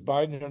endorses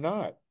Biden or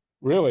not,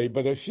 really,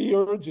 but if she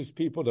urges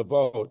people to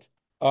vote,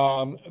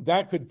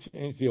 that could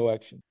change the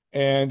election.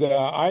 And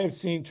I have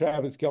seen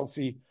Travis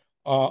Kelce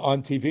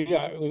on TV.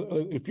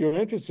 If you're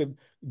interested,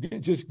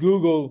 just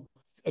Google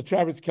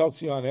Travis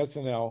Kelce on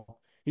SNL.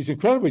 He's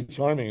incredibly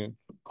charming and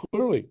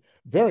clearly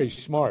very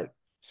smart.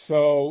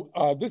 So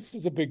this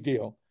is a big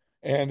deal.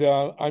 And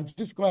I'm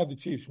just glad the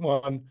Chiefs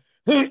won.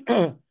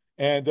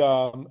 And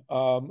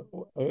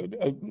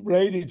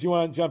Ray, did you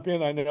want to jump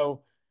in? I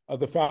know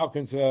the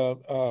Falcons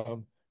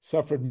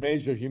suffered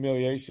major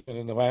humiliation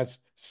in the last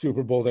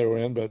Super Bowl they were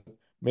in, but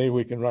maybe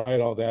we can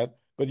write all that.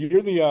 But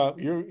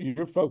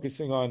you're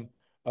focusing on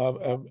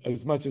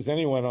as much as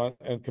anyone on,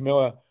 and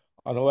Camilla,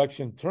 on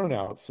election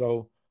turnout.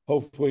 So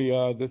hopefully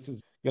this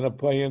is going to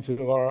play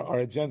into our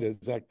agenda.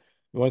 Zach,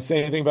 you want to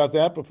say anything about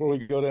that before we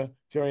go to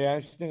Jerry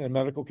Ashton and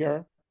medical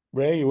care?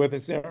 Ray, you with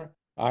us there?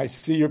 I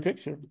see your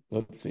picture.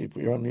 Let's see if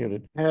we're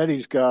unmuted.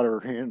 Hedy's got her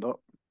hand up.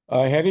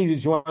 Hedy,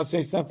 did you want to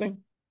say something?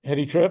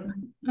 Hedy Tripp?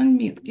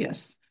 Unmute,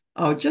 yes.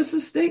 Oh, just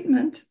a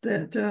statement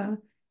that,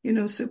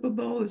 Super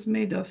Bowl is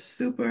made of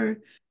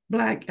super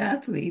Black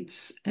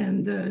athletes,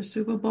 and the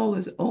Super Bowl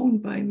is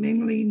owned by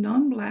mainly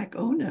non-Black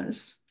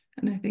owners.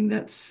 And I think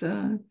that's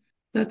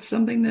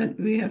something that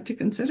we have to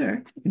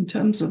consider in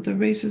terms of the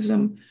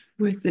racism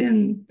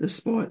within the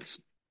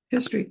sports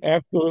history.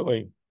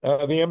 Absolutely. The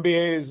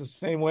NBA is the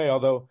same way,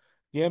 although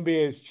the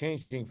NBA is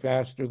changing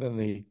faster than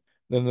the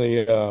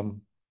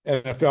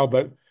NFL.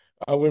 But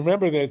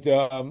remember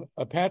that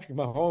Patrick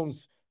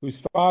Mahomes, whose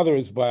father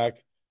is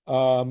black,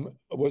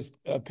 was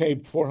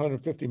paid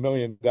 $450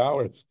 million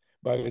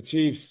by the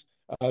Chiefs.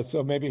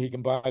 So maybe he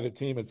can buy the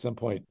team at some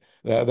point.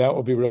 That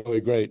would be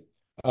really great.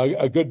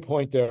 A good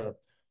point there.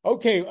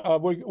 Okay,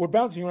 we're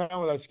bouncing around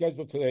with our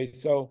schedule today,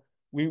 so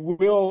we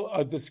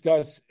will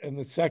discuss in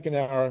the second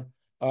hour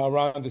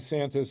Ron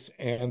DeSantis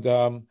and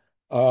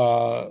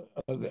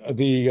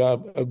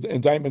the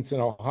indictments in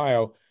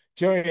Ohio.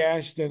 Jerry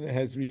Ashton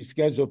has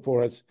rescheduled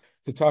for us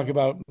to talk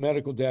about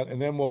medical debt,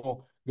 and then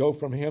we'll go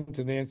from him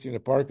to Nancy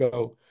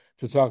Naparko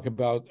to talk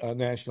about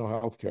national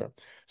health care.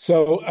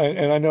 So,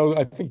 and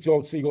I think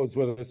Joel Siegel is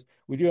with us.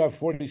 We do have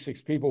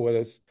 46 people with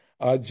us.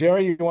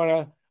 Jerry, you want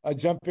to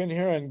jump in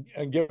here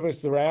and give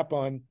us the wrap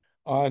on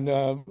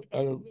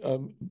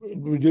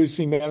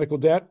reducing medical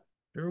debt?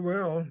 Sure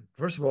will.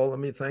 First of all, let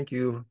me thank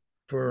you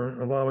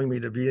for allowing me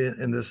to be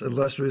in this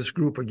illustrious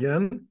group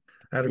again.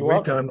 Had a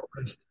great time.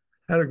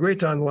 Had a great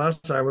time the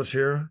last time I was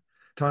here.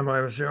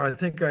 I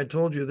think I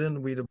told you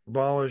then we'd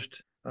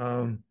abolished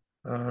 $9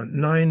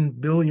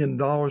 billion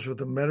worth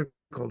of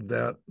medical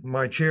debt.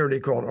 My charity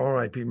called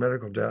RIP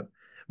Medical Debt.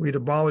 We'd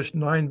abolished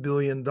 $9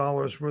 billion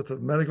worth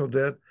of medical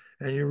debt,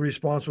 and your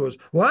response was,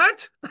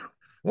 "What?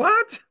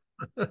 What?"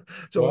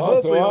 So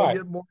hopefully I'll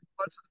get more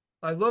whats.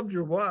 I loved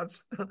your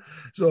whats.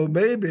 So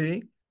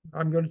maybe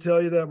I'm going to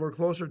tell you that we're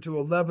closer to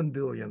 11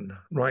 billion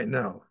right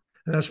now.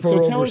 And that's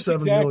for over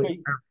 7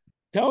 million.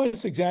 Tell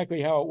us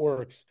exactly how it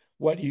works,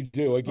 what you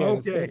do. Again,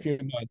 It's been a few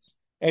months.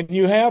 And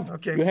you have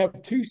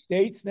two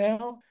states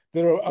now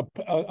that are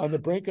on the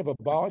brink of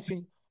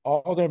abolishing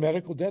all their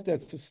medical debt.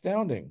 That's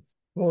astounding.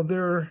 Well,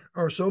 there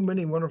are so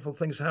many wonderful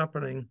things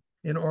happening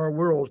in our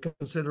world,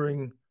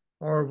 considering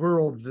our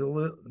world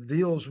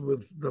deals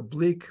with the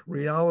bleak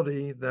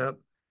reality that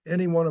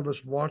any one of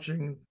us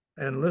watching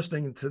and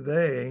listening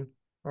today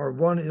are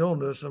one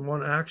illness and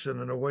one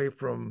accident away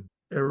from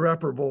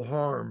irreparable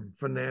harm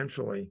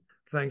financially,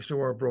 thanks to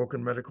our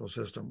broken medical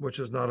system, which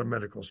is not a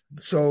medical system.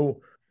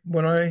 So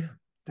to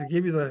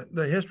give you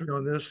the history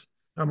on this,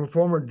 I'm a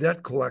former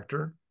debt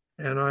collector,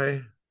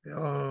 and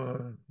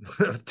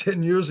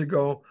 10 years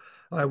ago,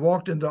 I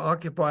walked into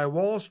Occupy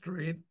Wall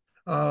Street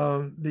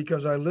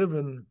because I live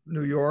in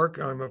New York.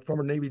 I'm a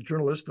former Navy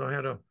journalist, and I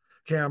had a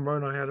camera,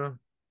 and I had a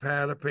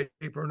pad, a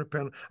paper, and a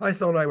pen. I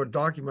thought I would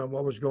document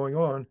what was going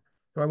on.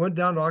 So I went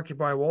down to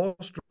Occupy Wall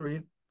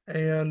Street,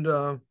 and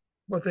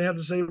what they had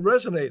to say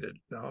resonated.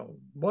 Now,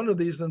 one of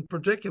these in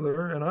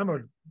particular, and I'm a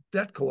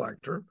debt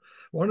collector,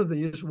 one of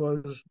these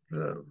was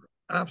the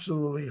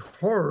absolutely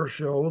horror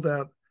show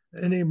that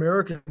any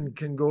American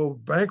can go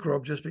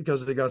bankrupt just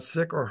because they got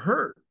sick or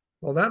hurt.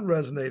 Well, that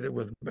resonated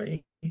with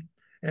me.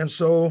 And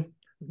so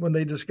when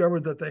they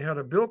discovered that they had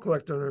a bill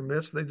collector in their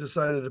midst, they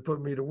decided to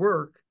put me to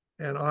work.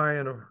 And I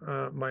and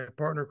my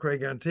partner,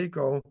 Craig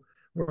Antico,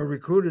 were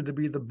recruited to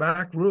be the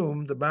back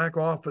room, the back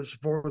office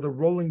for the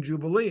Rolling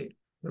Jubilee.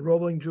 The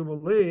Rolling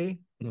Jubilee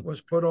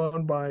was put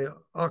on by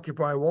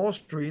Occupy Wall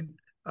Street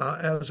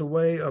as a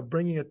way of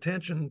bringing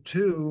attention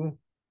to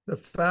the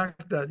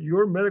fact that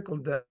your medical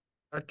debt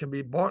can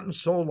be bought and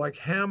sold like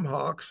ham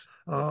hocks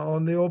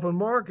on the open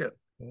market.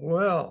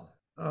 Well,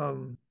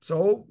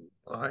 so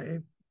I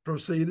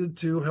proceeded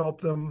to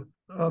help them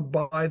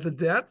buy the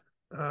debt.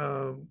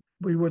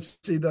 We would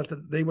see that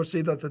they would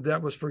see that the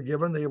debt was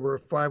forgiven. They were a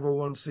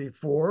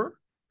 501c4.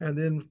 And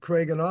then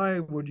Craig and I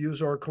would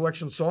use our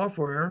collection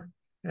software.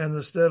 And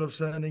instead of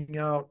sending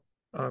out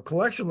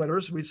collection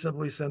letters, we'd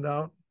simply send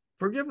out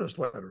forgiveness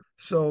letters.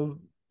 So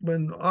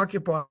when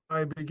Occupy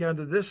began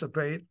to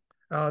dissipate,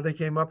 they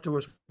came up to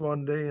us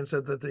one day and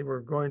said that they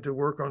were going to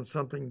work on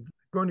something,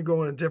 going to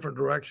go in a different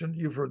direction.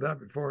 You've heard that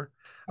before.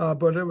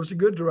 But it was a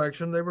good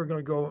direction. They were going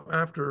to go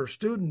after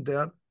student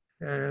debt.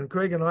 And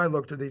Craig and I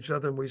looked at each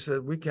other and we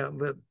said, we can't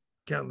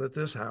let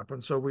this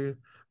happen. So we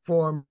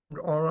formed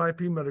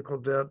RIP Medical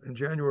Debt in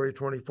January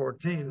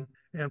 2014.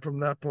 And from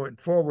that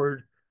point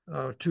forward,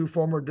 two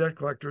former debt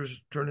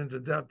collectors turned into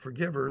debt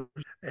forgivers.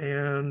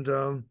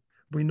 And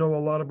we know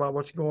a lot about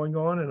what's going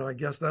on. And I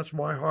guess that's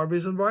why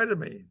Harvey's invited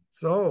me.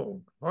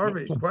 So,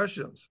 Harvey,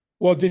 questions?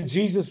 Well, did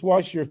Jesus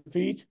wash your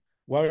feet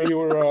while you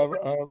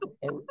were?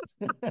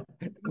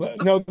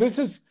 No, this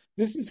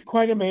is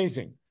quite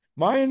amazing.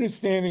 My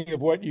understanding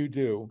of what you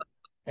do,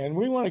 and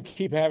we want to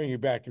keep having you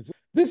back, because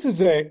this is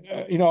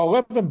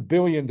 $11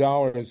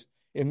 billion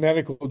in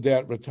medical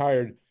debt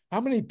retired.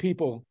 How many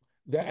people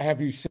that have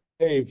you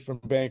saved from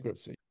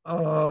bankruptcy?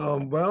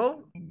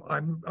 Well,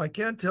 I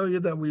can't tell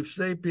you that we've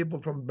saved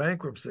people from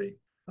bankruptcy,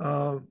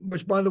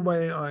 which, by the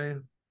way, I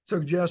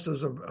suggest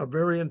is a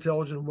very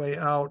intelligent way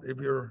out if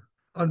you're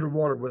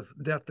underwater with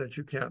debt that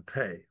you can't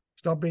pay.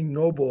 Stop being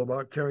noble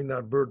about carrying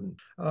that burden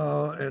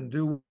and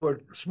do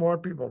what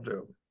smart people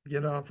do.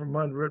 Get out from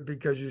under it,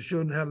 because you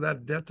shouldn't have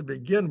that debt to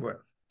begin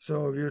with.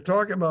 So if you're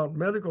talking about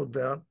medical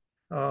debt,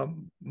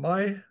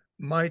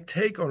 my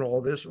take on all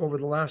this over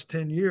the last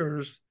 10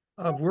 years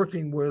of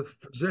working with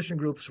physician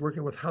groups,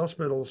 working with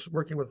hospitals,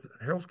 working with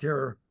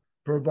healthcare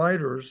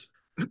providers,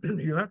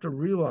 you have to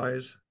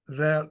realize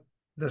that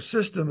the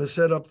system is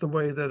set up the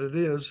way that it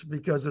is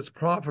because it's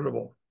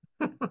profitable.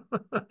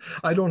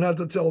 I don't have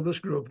to tell this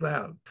group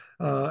that.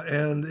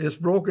 And it's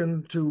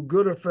broken to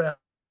good effect,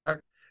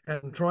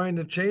 and trying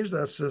to change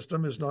that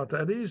system is not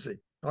that easy.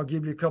 I'll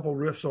give you a couple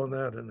riffs on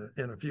that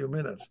in a few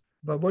minutes.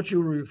 But what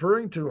you were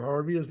referring to,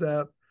 Harvey, is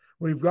that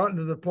we've gotten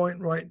to the point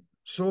right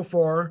so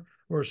far,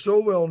 we're so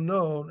well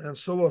known and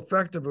so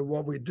effective at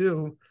what we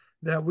do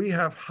that we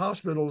have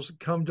hospitals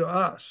come to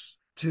us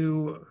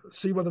to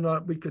see whether or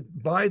not we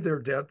could buy their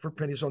debt for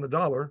pennies on the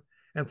dollar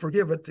and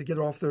forgive it to get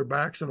off their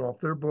backs and off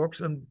their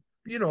books and,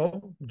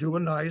 do a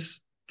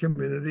nice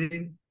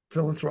community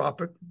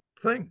philanthropic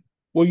thing.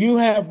 Well,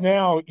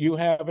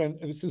 and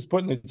this is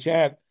put in the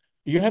chat,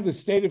 you have the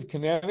state of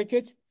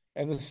Connecticut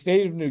and the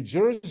state of New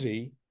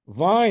Jersey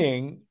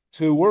vying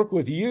to work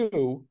with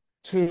you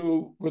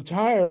to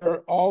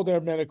retire all their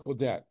medical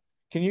debt.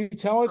 Can you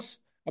tell us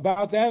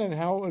about that and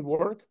how it would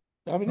work?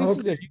 I mean, this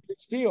is a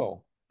huge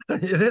deal.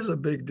 It is a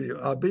big deal,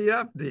 a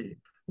BFD.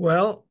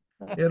 Well,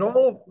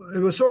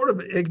 it was sort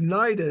of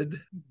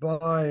ignited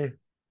by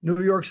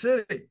New York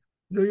City.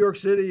 New York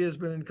City has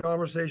been in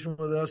conversation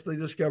with us. They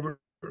discovered,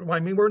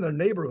 we're in their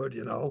neighborhood,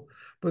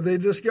 but they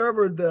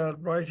discovered that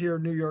right here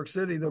in New York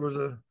City, there was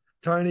a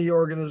tiny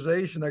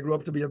organization that grew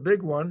up to be a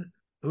big one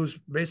whose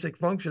basic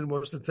function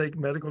was to take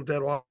medical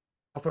debt off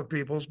of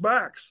people's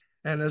backs.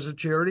 And as a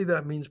charity,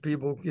 that means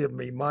people give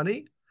me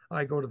money.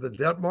 I go to the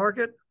debt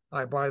market.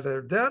 I buy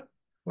their debt.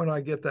 When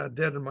I get that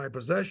debt in my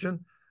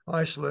possession,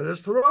 I slit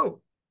his throat.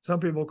 Some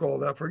people call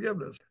that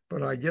forgiveness,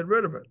 but I get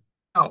rid of it.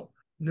 Now,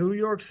 New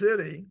York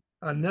City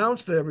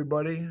announced to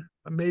everybody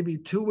maybe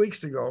 2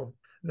 weeks ago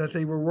that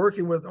they were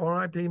working with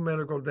RIP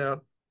medical debt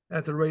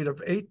at the rate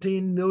of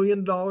 $18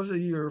 million a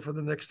year for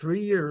the next 3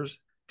 years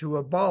to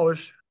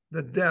abolish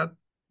the debt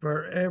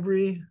for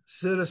every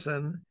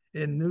citizen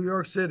in New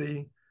York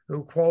City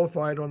who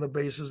qualified on the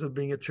basis of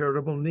being a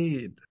charitable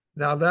need.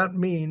 Now, that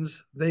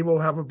means they will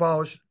have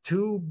abolished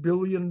 $2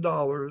 billion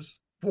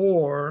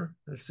for,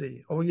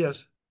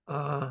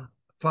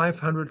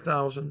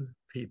 500,000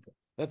 people.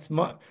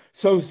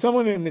 So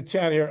someone in the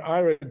chat here,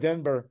 Ira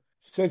Denver,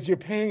 says you're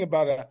paying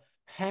about a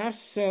half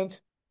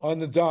cent on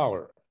the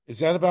dollar. Is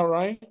that about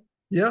right?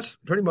 Yes,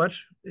 pretty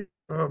much.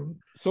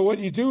 So what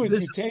you do is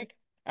you take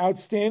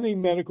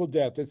outstanding medical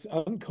debt that's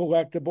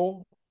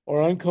uncollectible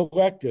or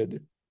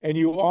uncollected, and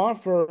you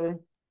offer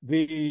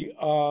the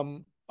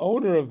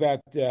owner of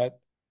that debt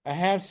a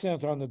half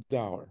cent on the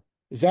dollar.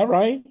 Is that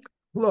right?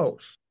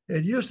 Close.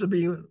 It used to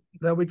be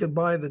that we could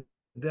buy the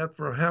debt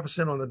for a half a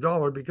cent on the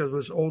dollar because it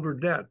was older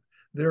debt,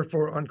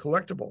 therefore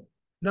uncollectible.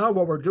 Now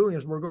what we're doing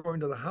is we're going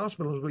to the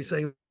hospitals. We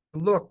say,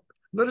 look,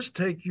 let us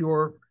take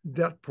your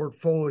debt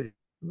portfolio.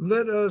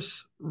 Let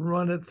us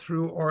run it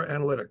through our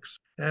analytics.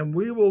 And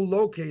we will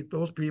locate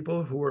those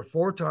people who are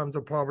 4 times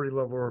the poverty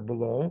level or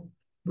below.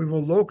 We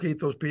will locate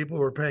those people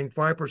who are paying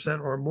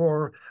 5% or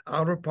more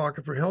out of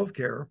pocket for health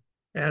care,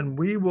 and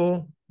we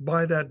will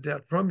buy that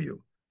debt from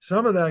you.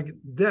 Some of that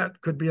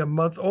debt could be a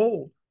month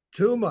old,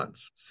 2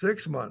 months,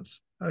 6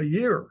 months, a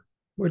year,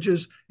 which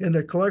is in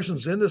the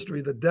collections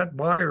industry, the debt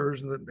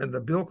buyers and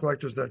the bill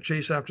collectors that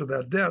chase after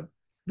that debt.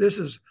 This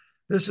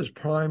is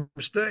prime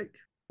mistake.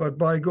 But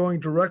by going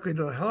directly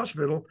to the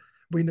hospital,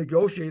 we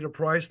negotiate a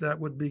price that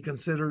would be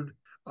considered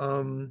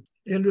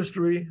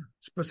industry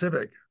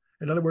specific.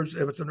 In other words,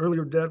 if it's an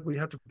earlier debt, we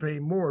have to pay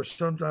more.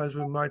 Sometimes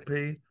we might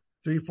pay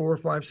 3, 4,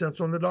 5 cents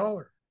on the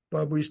dollar,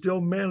 but we still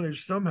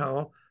manage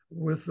somehow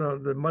with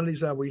the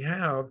monies that we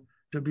have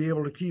to be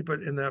able to keep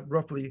it in that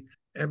roughly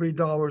every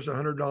dollar is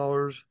 $100,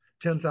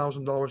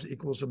 $10,000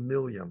 equals $1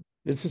 million.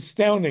 It's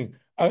astounding.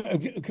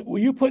 Will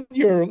you put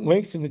your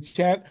links in the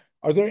chat?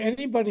 Is there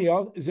anybody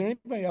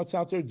else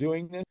out there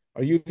doing this?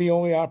 Are you the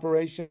only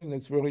operation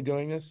that's really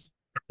doing this?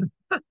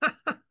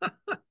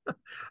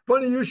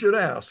 Funny you should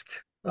ask.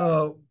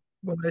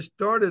 When I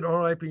started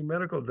RIP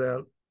Medical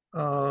Debt,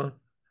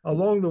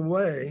 along the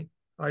way,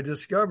 I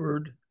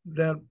discovered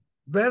that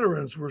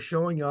veterans were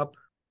showing up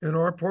in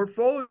our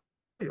portfolios.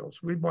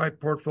 We buy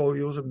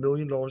portfolios of $1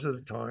 million at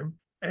a time,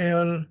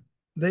 and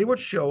they would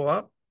show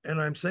up, and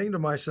I'm saying to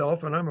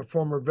myself, and I'm a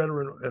former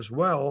veteran as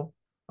well,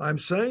 I'm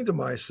saying to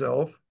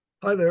myself,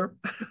 hi there,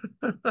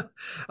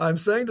 I'm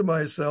saying to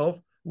myself,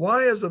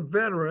 why is a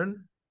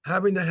veteran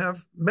having to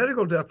have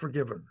medical debt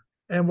forgiven?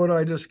 And what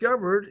I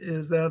discovered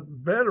is that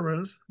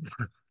veterans,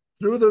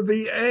 through the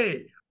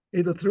VA,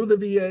 either through the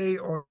VA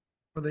or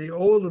they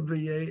owe the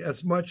VA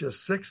as much as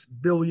 $6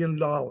 billion.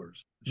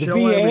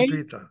 Shall I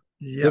repeat that?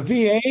 Yes. The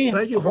VA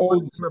Thank you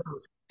holds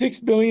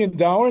 $6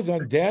 billion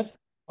on debt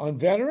on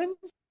veterans?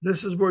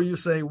 This is where you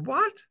say,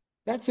 what?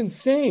 That's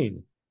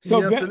insane.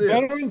 So yes,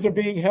 veterans are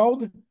being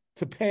held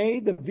to pay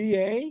the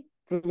VA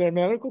for their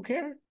medical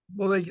care?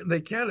 Well,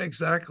 they can't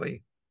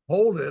exactly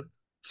hold it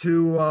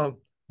to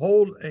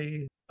hold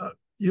a...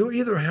 you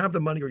either have the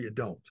money or you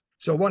don't.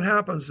 So what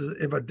happens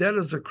is if a debt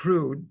is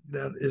accrued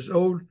that is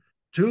owed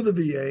to the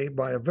VA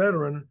by a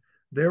veteran,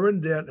 they're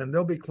in debt and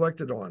they'll be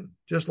collected on,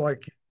 just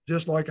like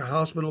a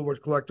hospital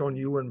would collect on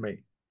you and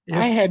me.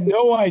 I had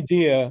no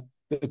idea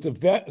that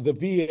the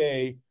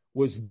VA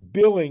was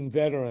billing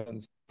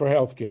veterans for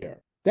health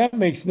care. That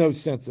makes no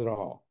sense at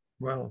all.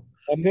 Well,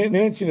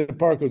 Nancy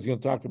Naparko is going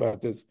to talk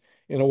about this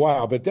in a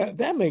while, but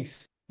that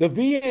makes the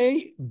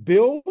VA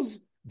bills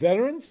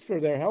veterans for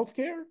their health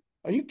care?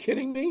 Are you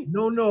kidding me?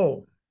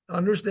 No.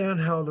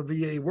 Understand how the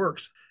VA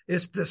works.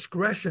 It's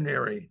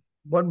discretionary.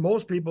 What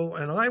most people,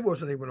 and I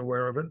wasn't even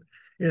aware of it,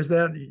 is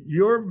that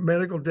your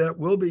medical debt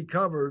will be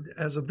covered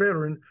as a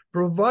veteran,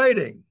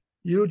 providing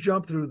you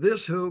jump through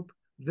this hoop,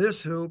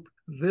 this hoop,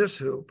 this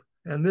hoop,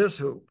 and this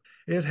hoop.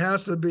 It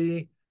has to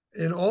be,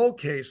 in all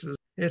cases,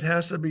 it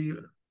has to be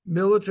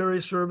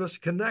military service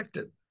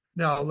connected.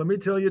 Now, let me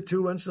tell you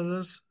two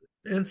incidents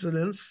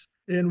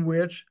in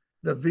which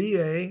the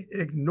VA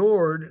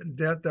ignored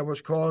debt that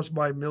was caused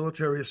by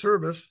military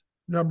service.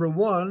 Number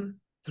one,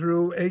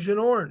 through Agent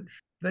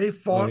Orange. They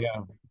fought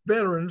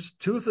veterans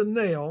tooth and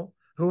nail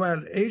who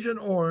had Agent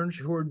Orange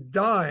who were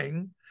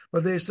dying,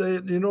 but they say,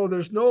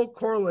 there's no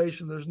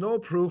correlation, there's no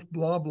proof,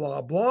 blah,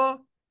 blah, blah,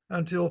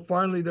 until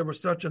finally there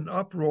was such an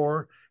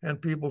uproar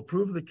and people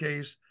proved the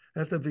case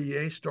that the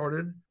VA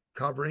started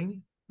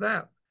covering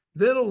that.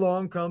 Then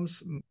along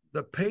comes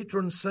the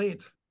patron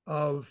saint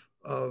of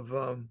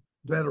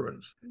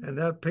veterans, and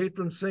that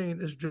patron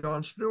saint is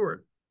John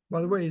Stewart.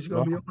 By the way, he's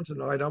going to be on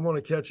tonight. I'm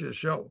going to catch his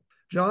show.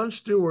 John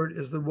Stewart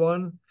is the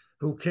one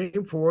who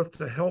came forth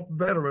to help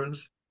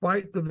veterans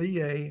fight the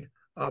VA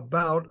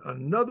about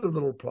another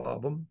little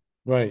problem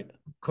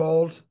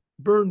called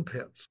burn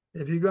pits.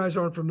 If you guys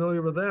aren't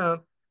familiar with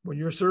that, when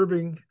you're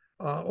serving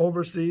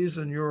overseas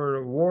and you're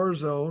in a war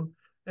zone,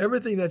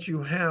 everything that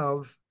you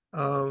have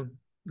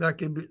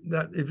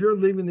that if you're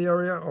leaving the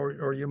area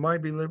or you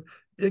might be living,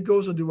 it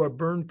goes into a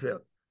burn pit.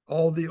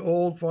 All the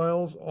old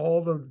files,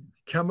 all the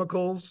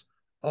chemicals,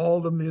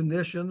 all the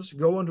munitions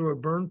go into a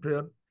burn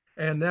pit,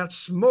 and that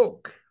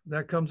smoke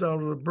that comes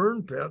out of the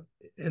burn pit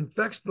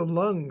infects the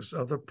lungs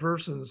of the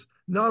persons,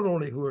 not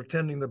only who are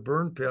attending the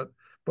burn pit,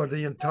 but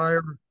the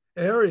entire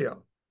area.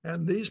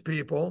 And these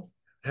people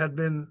had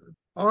been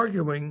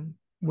arguing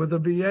with the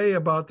VA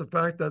about the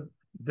fact that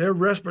their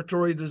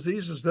respiratory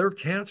diseases, their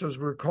cancers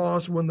were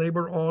caused when they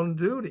were on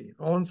duty,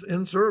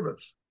 in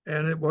service.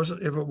 And if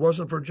it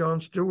wasn't for John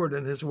Stewart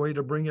and his way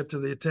to bring it to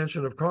the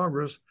attention of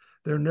Congress,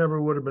 there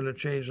never would have been a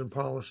change in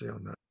policy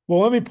on that. Well,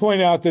 let me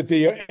point out that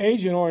the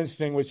Agent Orange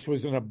thing, which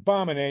was an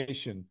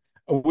abomination,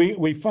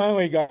 we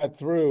finally got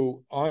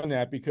through on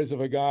that because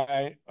of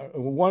a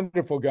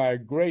wonderful guy, a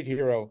great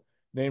hero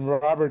named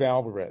Robert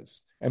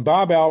Alvarez. And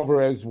Bob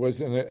Alvarez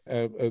was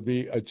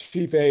a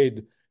chief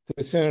aide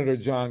to Senator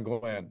John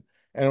Glenn.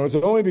 And it was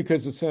only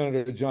because of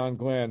Senator John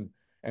Glenn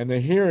and the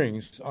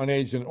hearings on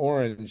Agent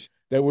Orange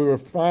that we were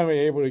finally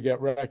able to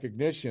get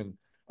recognition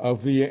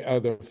of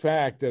the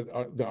fact that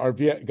our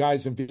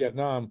guys in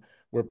Vietnam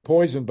were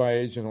poisoned by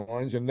Agent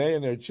Orange, and they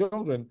and their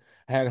children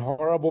had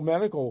horrible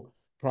medical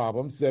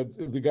problems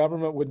that the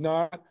government would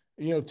not,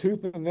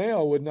 tooth and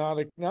nail, would not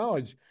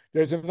acknowledge.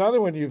 There's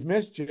another one you've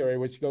missed, Jerry,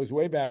 which goes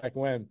way back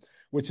when,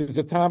 which is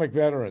atomic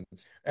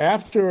veterans.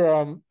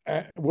 After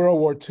World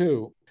War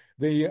II,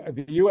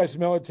 the U.S.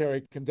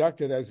 military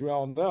conducted, as we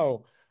all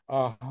know,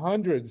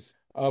 hundreds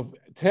of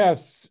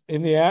tests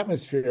in the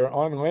atmosphere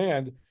on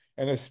land,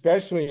 and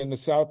especially in the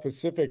South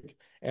Pacific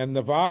and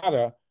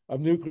Nevada, of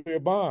nuclear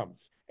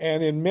bombs.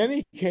 And in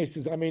many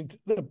cases,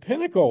 the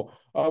pinnacle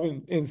of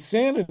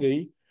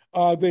insanity,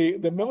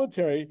 the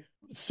military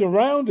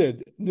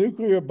surrounded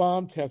nuclear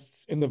bomb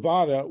tests in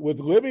Nevada with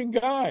living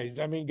guys,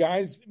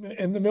 guys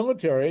in the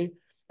military,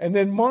 and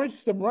then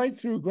marched them right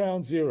through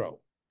ground zero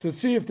to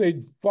see if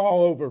they'd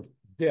fall over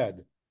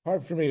dead.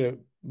 Hard for me to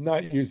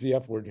not use the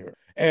F word here.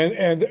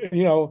 And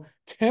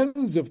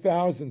tens of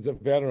thousands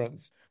of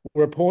veterans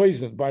were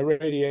poisoned by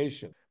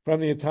radiation from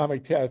the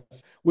atomic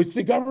tests, which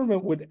the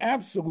government would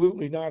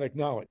absolutely not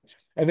acknowledge.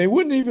 And they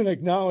wouldn't even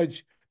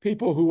acknowledge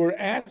people who were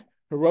at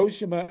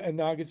Hiroshima and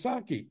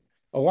Nagasaki.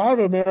 A lot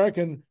of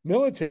American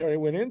military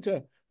went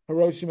into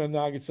Hiroshima and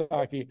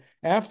Nagasaki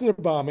after the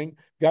bombing,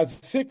 got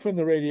sick from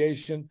the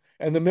radiation,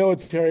 and the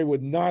military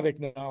would not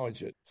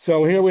acknowledge it.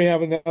 So here we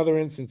have another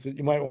instance that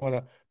you might want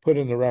to put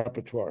in the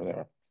repertoire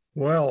there.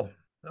 Well,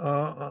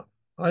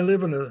 I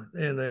live in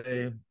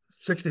a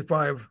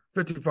 55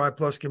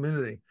 plus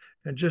community,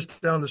 and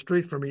just down the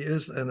street from me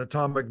is an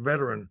atomic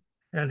veteran,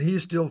 and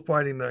he's still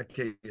fighting that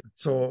case.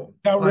 So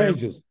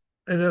outrageous.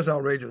 It is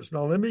outrageous.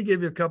 Now, let me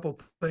give you a couple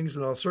things,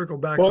 and I'll circle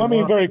back. Well,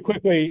 very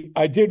quickly,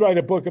 I did write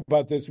a book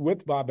about this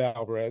with Bob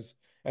Alvarez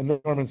and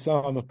Norman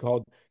Solomon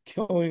called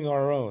Killing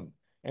Our Own,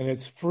 and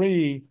it's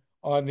free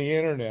on the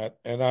internet,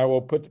 and I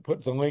will put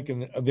the link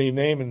in the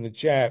name in the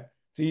chat.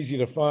 It's easy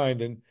to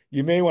find, and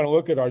you may want to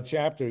look at our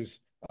chapters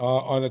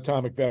on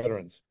atomic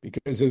veterans,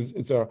 because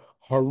it's a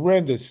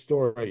horrendous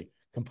story,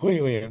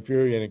 completely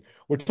infuriating.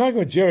 We're talking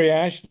with Jerry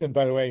Ashton,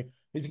 by the way.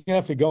 He's going to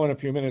have to go in a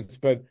few minutes,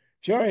 but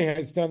Jerry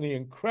has done the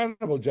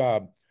incredible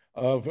job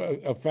of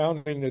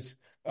founding this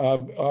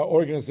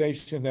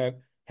organization that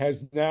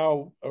has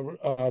now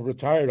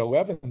retired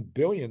 $11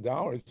 billion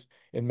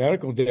in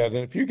medical debt. And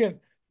if you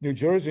get New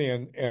Jersey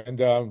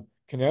and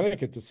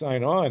Connecticut to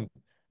sign on,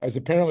 as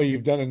apparently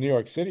you've done in New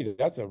York City,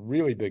 that's a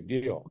really big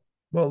deal.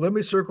 Well, let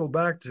me circle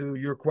back to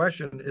your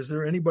question. Is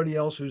there anybody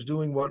else who's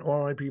doing what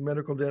RIP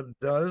Medical Debt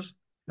does?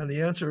 And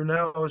the answer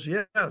now is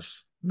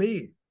yes,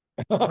 me.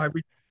 I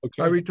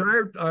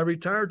retired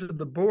to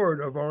the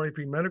board of RIP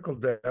Medical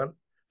Debt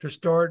to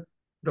start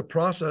the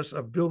process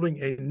of building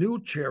a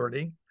new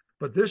charity,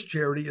 but this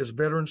charity is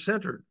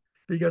veteran-centered.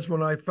 Because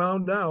when I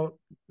found out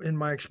in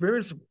my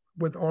experience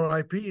with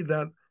RIP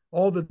that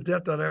all the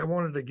debt that I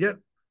wanted to get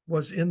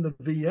was in the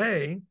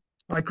VA,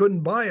 I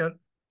couldn't buy it.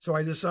 So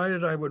I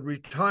decided I would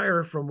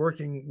retire from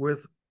working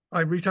with, I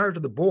retired to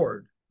the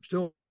board,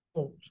 still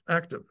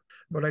active,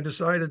 but I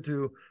decided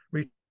to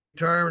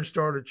retire and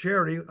start a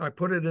charity. I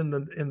put it in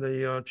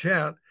the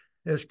chat.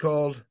 It's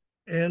called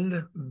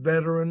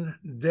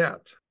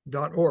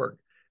endveterandebt.org.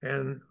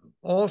 And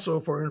also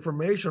for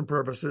information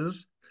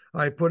purposes,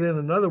 I put in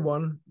another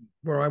one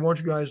where I want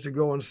you guys to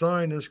go and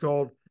sign. It's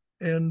called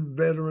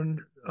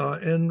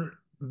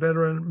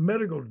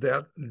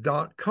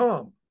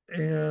endveteranmedicaldebt.com.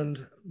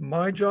 And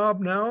my job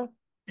now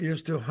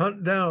is to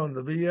hunt down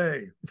the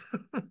VA,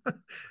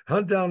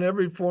 hunt down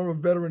every form of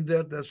veteran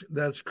debt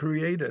that's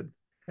created,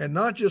 and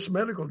not just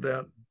medical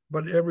debt,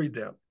 but every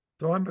debt.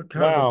 So I'm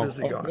kind of a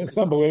busy guy. It's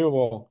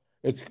unbelievable.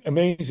 It's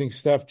amazing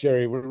stuff,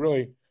 Jerry. We're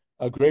really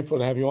grateful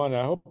to have you on.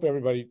 I hope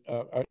everybody,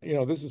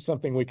 this is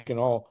something we can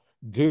all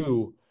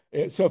do.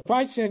 So if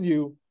I send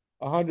you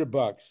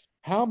 $100,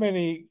 how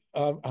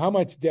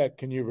much debt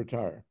can you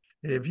retire?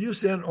 If you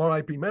send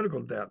RIP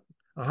medical debt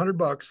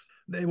 $100,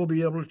 they will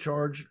be able to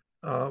charge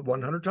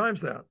 100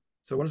 times that.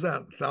 So what is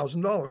that?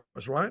 $1,000,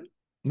 right?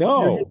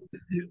 No.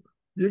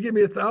 You give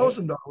me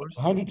 $1,000.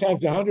 100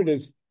 times 100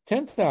 is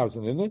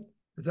 10,000, isn't it?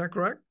 Is that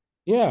correct?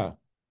 Yeah.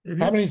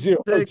 How many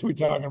zeros are we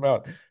talking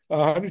about?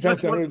 100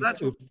 times 100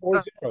 is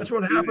 4 zeros. That's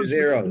what happens. 2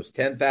 zeros,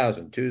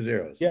 10,000, 2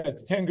 zeros. Yeah,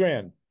 it's 10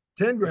 grand.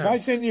 10 grand. If I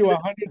send you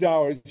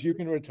 $100, you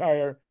can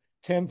retire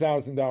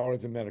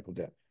 $10,000 in medical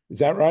debt. Is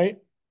that right?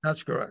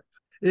 That's correct.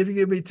 If you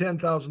give me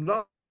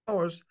 $10,000,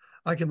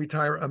 I can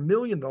retire $1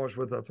 million worth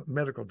of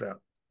medical debt.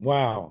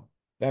 Wow,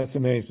 that's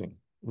amazing.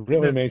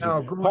 Really amazing.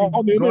 Now,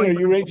 Paul Newman, are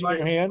you raising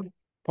your hand?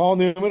 Paul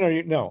Newman, are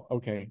you? No.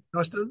 Okay.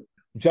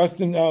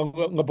 Justin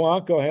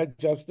LeBlanc, go ahead,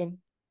 Justin.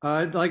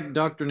 I'd like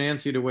Dr.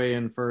 Nancy to weigh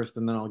in first,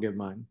 and then I'll give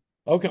mine.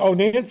 Okay. Oh,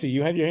 Nancy,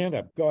 you had your hand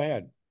up. Go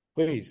ahead,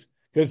 please.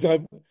 Because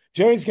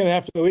Jerry's going to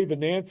have to leave, but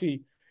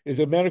Nancy is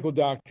a medical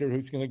doctor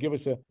who's going to give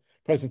us a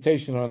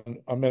presentation on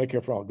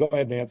Medicare for All. Go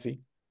ahead, Nancy.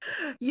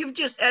 You've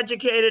just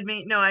educated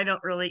me. No, I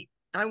don't really.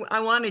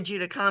 I wanted you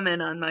to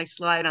comment on my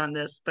slide on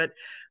this, but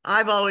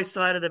I've always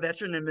thought of the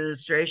Veteran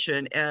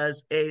Administration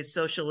as a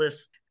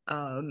socialist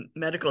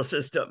medical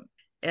system,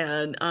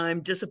 and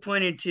I'm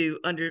disappointed to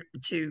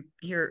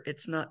hear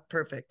it's not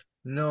perfect.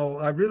 No,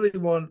 I really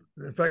want.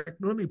 In fact,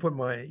 let me put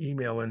my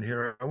email in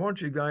here. I want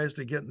you guys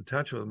to get in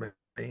touch with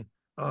me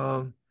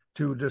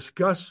to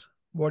discuss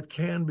what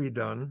can be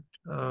done.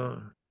 All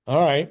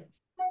right.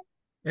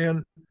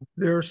 And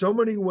there are so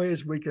many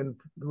ways we can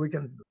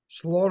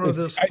slaughter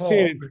this. I see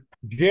it.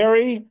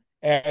 Jerry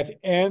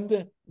at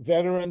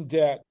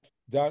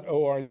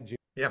endveterandebt.org.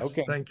 Yes,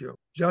 okay. Thank you.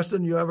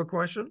 Justin, you have a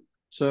question?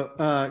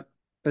 So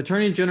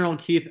Attorney General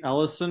Keith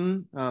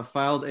Ellison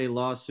filed a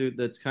lawsuit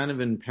that's kind of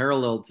in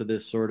parallel to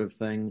this sort of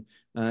thing.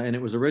 And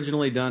it was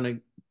originally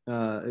done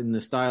in the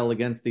style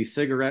against the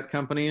cigarette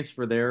companies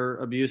for their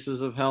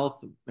abuses of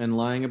health and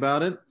lying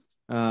about it.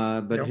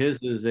 But his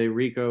is a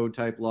RICO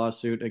type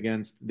lawsuit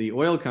against the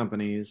oil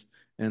companies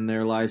and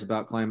their lies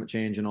about climate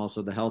change and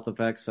also the health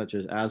effects such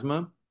as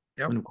asthma.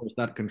 And of course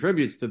that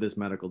contributes to this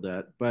medical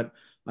debt. But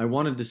I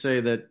wanted to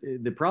say that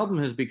the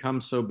problem has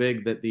become so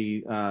big that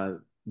the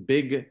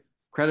big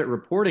credit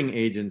reporting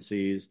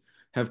agencies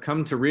have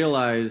come to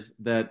realize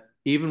that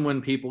even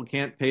when people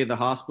can't pay the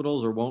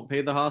hospitals or won't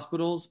pay the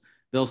hospitals,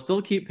 they'll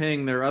still keep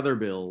paying their other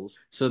bills.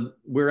 So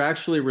we're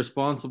actually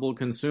responsible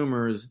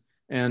consumers.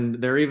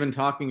 And they're even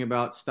talking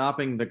about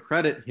stopping the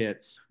credit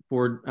hits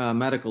for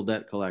medical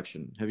debt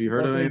collection. Have you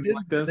heard of anything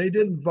like this? They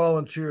didn't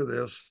volunteer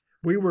this.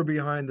 We were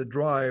behind the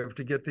drive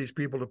to get these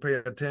people to pay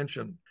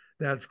attention.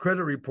 That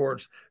credit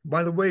reports,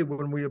 by the way,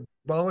 when we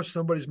abolish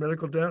somebody's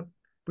medical debt,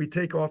 we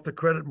take off the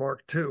credit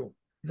mark too.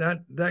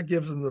 That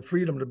gives them the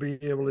freedom to be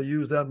able to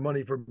use that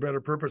money for better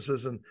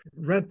purposes and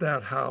rent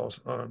that house,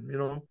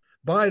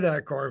 buy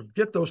that car,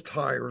 get those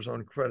tires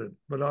on credit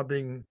without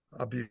being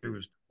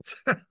abused.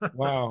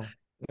 Wow.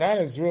 That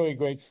is really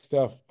great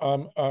stuff.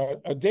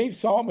 Dave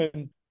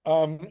Saltman,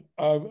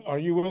 are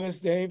you with us,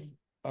 Dave?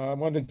 I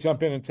wanted to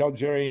jump in and tell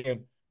Jerry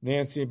and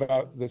Nancy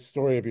about the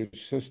story of your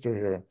sister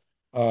here.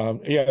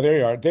 Yeah, there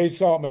you are. Dave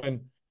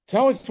Saltman,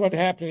 tell us what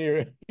happened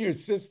to your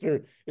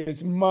sister.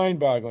 It's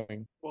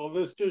mind-boggling. Well,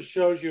 this just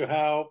shows you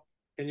how,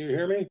 can you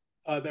hear me?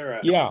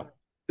 Yeah.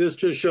 This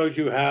just shows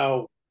you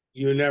how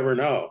you never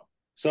know.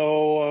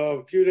 So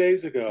a few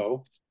days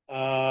ago,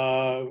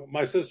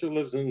 my sister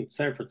lives in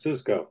San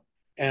Francisco.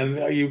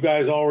 And you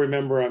guys all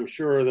remember, I'm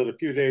sure, that a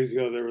few days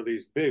ago, there were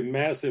these big,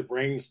 massive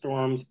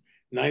rainstorms,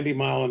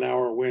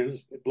 90-mile-an-hour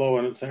winds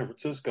blowing in San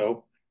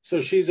Francisco.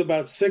 So she's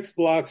about 6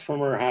 blocks from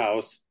her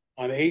house,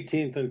 on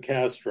 18th and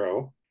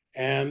Castro,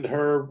 and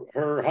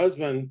her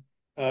husband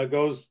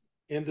goes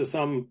into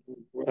some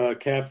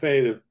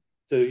cafe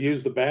to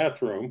use the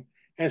bathroom,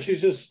 and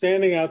she's just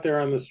standing out there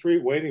on the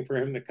street waiting for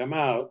him to come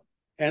out,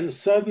 and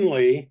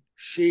suddenly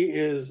she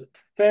is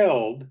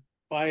felled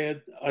by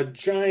a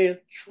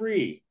giant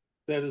tree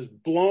that is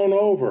blown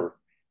over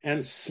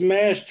and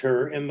smashed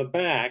her in the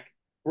back,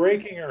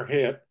 breaking her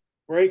hip,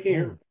 breaking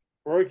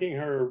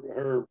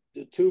her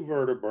two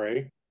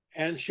vertebrae,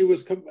 and she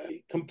was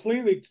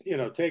completely,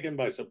 taken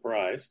by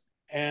surprise.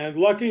 And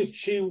lucky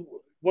she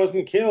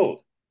wasn't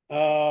killed.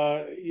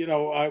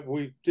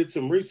 We did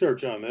some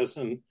research on this,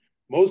 and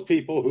most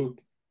people who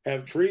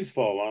have trees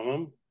fall on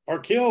them are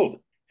killed.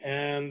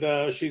 And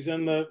she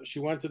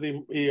went to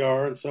the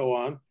ER and so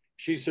on.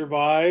 She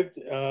survived.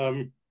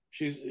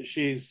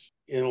 She's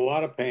in a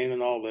lot of pain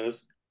and all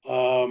this.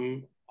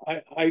 I'm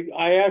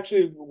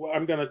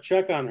going to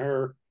check on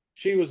her.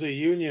 She was a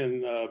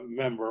union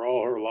member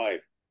all her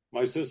life.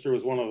 My sister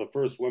was one of the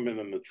first women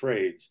in the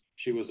trades.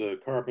 She was a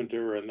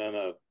carpenter, and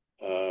then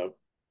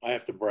I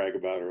have to brag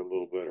about her a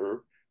little bit.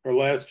 Her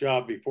last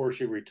job before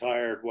she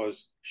retired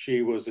was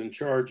she was in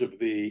charge of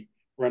the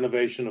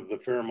renovation of the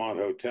Fairmont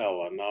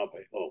Hotel on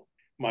Navajo.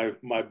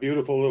 My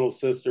beautiful little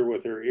sister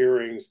with her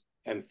earrings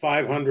and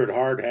 500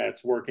 hard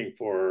hats working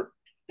for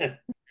her.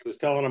 She was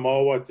telling them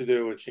all what to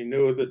do, and she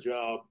knew the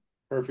job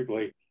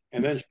perfectly.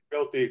 And then she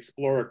built the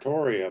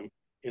Exploratorium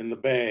in the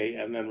Bay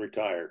and then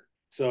retired.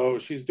 So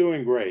she's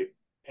doing great.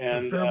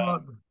 And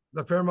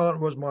the Fairmont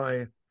was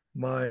my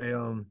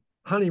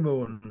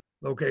honeymoon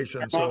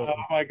location. So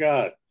oh my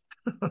God.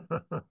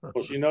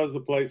 Well, she knows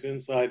the place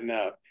inside and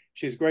out.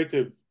 She's great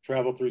to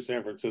travel through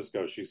San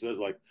Francisco. She says,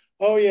 like,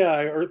 oh yeah,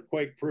 I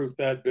earthquake proofed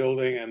that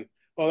building, and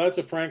oh, that's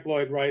a Frank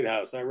Lloyd Wright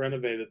house. I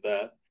renovated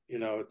that.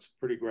 It's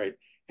pretty great.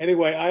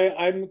 Anyway,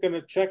 I'm going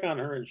to check on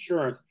her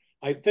insurance.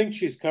 I think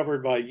she's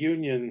covered by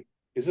union.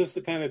 Is this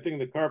the kind of thing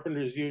the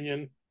Carpenters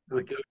Union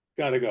would do?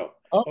 Got to go.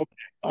 Oh, okay.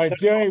 All right,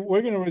 Jerry,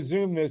 we're going to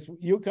resume this.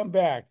 You'll come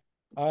back.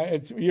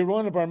 You're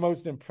one of our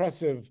most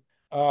impressive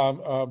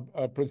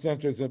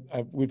presenters.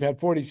 We've had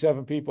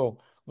 47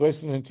 people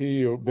listening to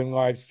you, been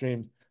live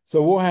streamed.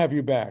 So we'll have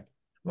you back.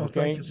 Well,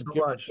 okay? Thank you so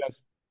much.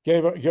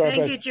 Thank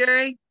you,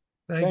 Jerry.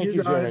 Thank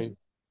you, Jerry.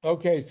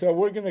 Okay, so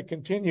we're going to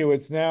continue.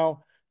 It's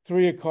now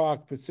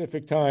 3:00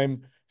 Pacific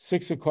time,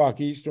 6:00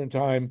 Eastern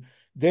time.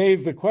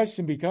 Dave, the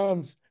question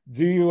becomes,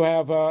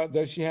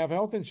 does she have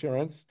health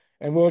insurance,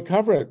 and will it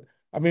cover it?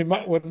 I mean,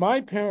 when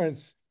my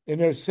parents in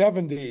their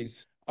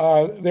 70s,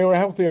 they were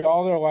healthy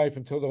all their life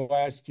until the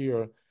last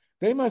year.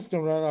 They must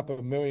have run up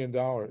 $1 million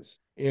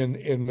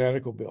in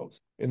medical bills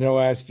in their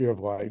last year of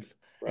life.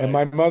 Right. And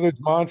my mother's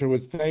mantra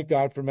was, thank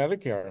God for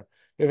Medicare.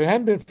 If it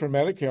hadn't been for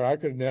Medicare, I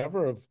could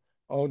never have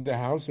owned a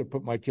house or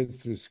put my kids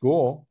through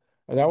school.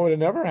 That would have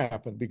never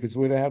happened because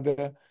we'd have had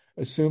to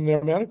assume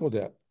their medical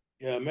debt.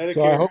 Yeah,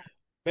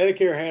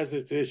 Medicare has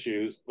its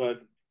issues,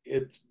 but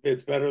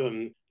it's better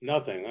than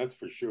nothing, that's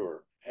for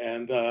sure.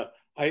 And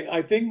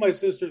I think my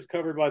sister's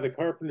covered by the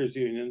Carpenters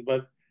Union,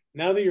 but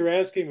now that you're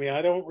asking me,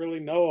 I don't really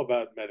know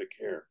about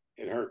Medicare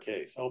in her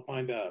case. I'll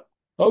find out.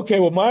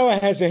 Okay, well, MYLA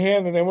has a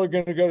hand, and then we're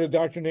going to go to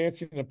Dr.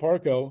 Nancy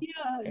Naparko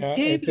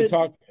David, to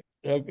talk.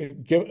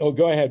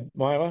 Go ahead,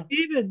 MYLA.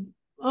 David,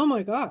 oh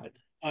my God.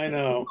 I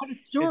know. What a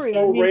story. It's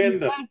so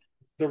random.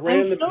 The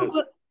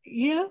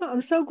randomness.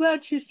 I'm so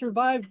glad she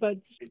survived, but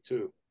me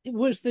too. It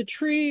was the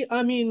tree.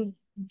 I mean,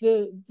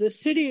 the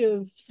city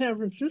of San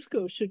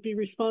Francisco should be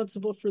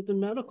responsible for the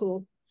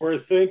medical. We're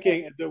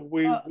thinking that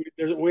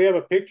we have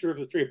a picture of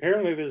the tree.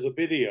 Apparently, there's a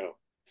video.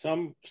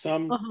 Some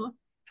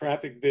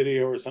traffic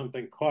video or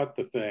something caught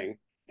the thing,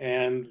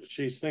 and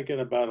she's thinking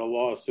about a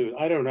lawsuit.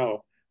 I don't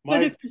know.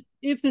 But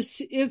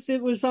if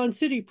it was on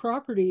city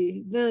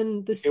property,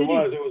 then the city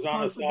it was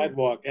on a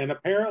sidewalk, and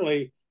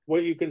apparently,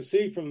 what you can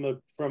see from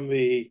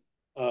the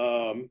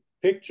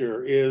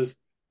picture is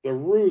the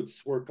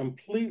roots were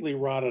completely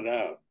rotted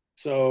out.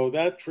 So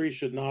that tree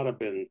should not have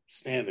been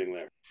standing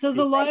there. So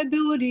the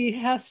liability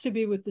has to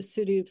be with the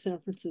city of San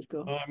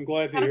Francisco. I'm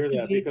glad to hear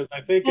that because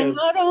I think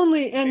not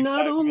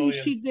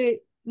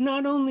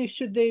only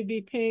should they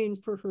be paying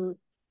for her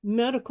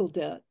medical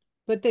debt,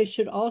 but they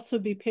should also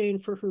be paying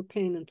for her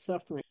pain and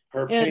suffering.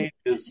 Her pain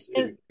is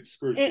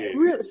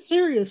excruciating.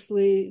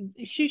 Seriously,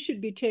 she should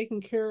be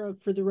taken care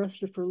of for the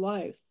rest of her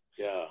life.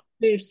 Yeah.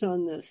 Based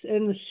on this.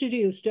 And the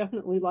city is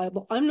definitely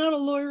liable. I'm not a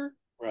lawyer.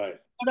 Right.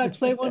 But I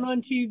play one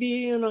on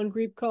TV and on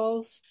group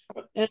calls.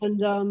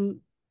 And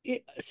on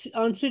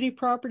city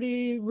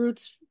property,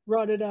 roots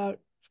rotted out.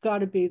 It's got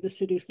to be the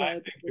city's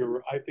liability.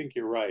 I think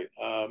you're right.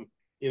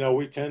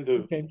 We tend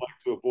to like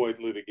to avoid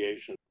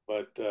litigation,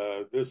 but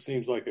this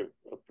seems like a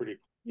pretty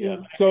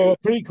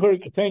pretty clear.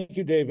 Thank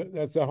you, David.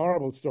 That's a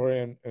horrible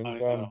story, and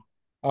I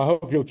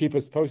hope you'll keep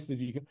us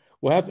posted.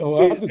 We'll have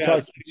to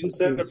talk.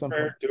 Send a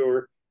prayer to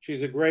her.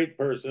 She's a great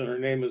person. Her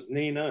name is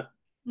Nina,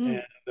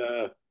 and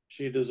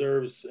she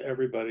deserves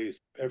everybody's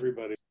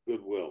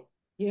goodwill.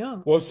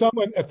 Yeah. Well,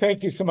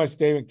 thank you so much,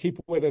 David. Keep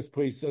with us,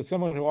 please.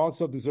 Someone who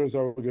also deserves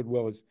our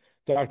goodwill is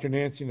Dr.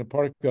 Nancy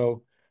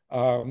Naparko.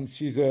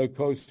 She's a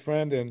close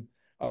friend, and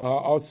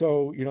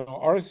also,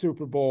 our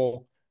Super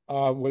Bowl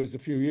was a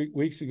few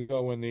weeks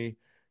ago when the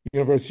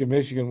University of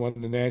Michigan won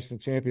the national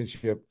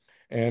championship,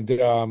 and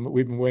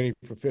we've been waiting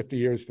for 50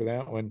 years for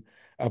that one.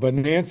 But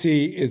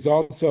Nancy is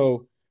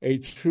also a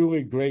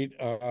truly great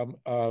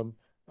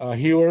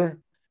healer,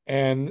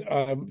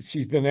 and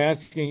she's been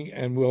asking,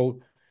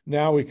 and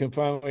now we can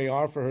finally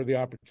offer her the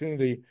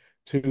opportunity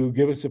to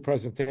give us a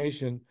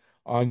presentation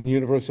on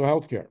universal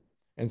health care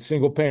and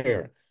single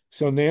payer.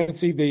 So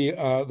Nancy,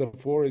 the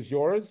floor is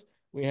yours.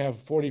 We have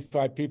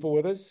 45 people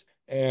with us,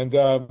 and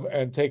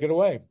take it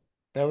away.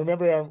 Now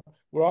remember,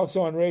 we're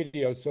also on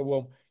radio, so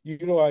we'll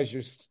utilize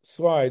your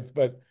slides,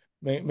 but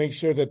make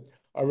sure that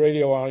our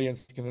radio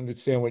audience can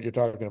understand what you're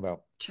talking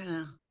about.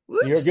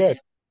 Whoops. You're good.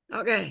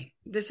 Okay,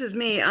 this is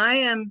me. I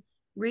am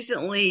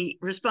recently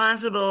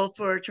responsible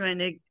for trying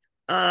to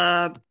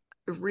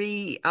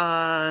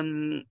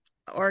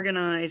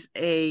organize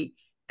a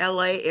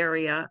LA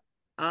area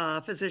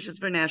Physicians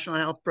for National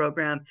Health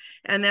program,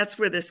 and that's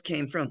where this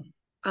came from.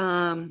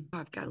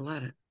 I've got a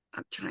lot of,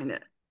 I'm trying to,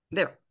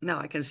 there, now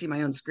I can see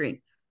my own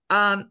screen.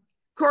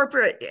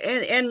 Corporate,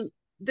 and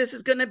this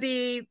is going to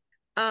be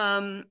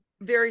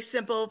very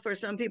simple for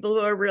some people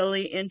who are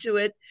really into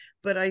it,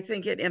 but I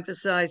think it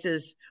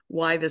emphasizes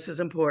why this is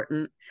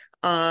important.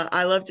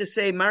 I love to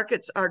say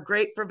markets are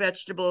great for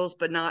vegetables,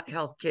 but not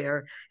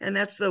healthcare, and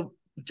that's the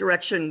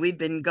direction we've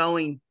been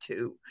going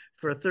to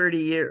for 30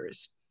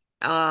 years.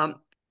 The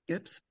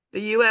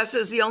U.S.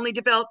 is the only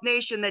developed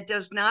nation that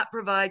does not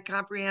provide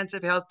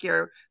comprehensive health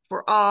care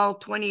for all.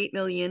 28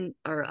 million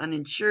are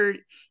uninsured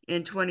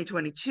in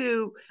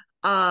 2022.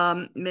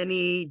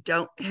 Many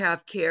don't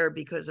have care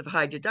because of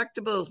high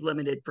deductibles,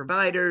 limited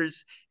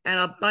providers, and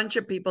a bunch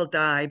of people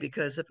die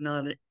because of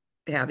not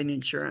having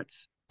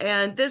insurance.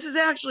 And this is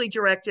actually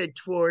directed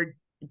toward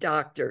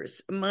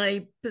doctors.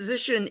 My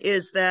position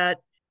is that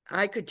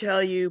I could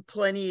tell you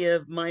plenty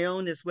of my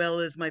own as well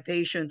as my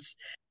patients'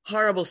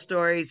 horrible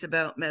stories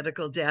about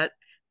medical debt,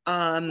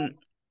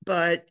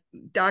 but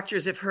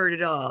doctors have heard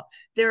it all.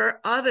 There are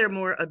other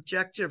more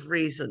objective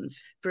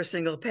reasons for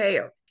single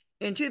payer.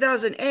 In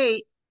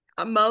 2008,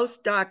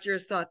 most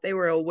doctors thought they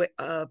were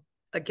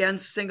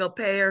against single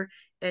payer,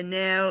 and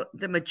now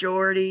the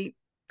majority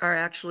are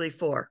actually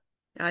for.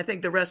 And I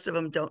think the rest of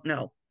them don't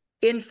know.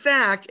 In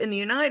fact, in the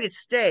United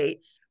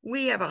States,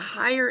 we have a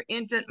higher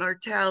infant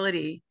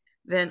mortality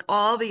than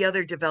all the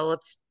other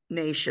developed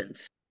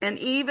nations. And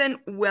even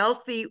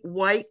wealthy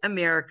white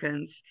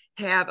Americans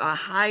have a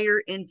higher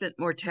infant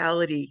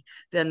mortality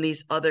than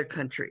these other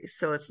countries.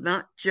 So it's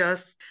not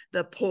just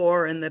the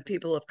poor and the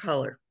people of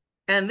color.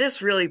 And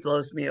this really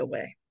blows me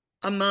away.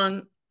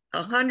 Among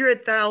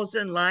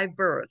 100,000 live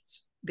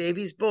births,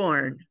 babies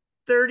born,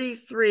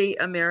 33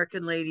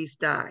 American ladies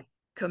die.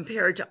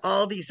 Compared to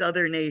all these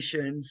other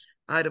nations,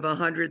 out of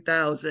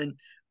 100,000,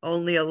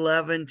 only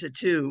 11 to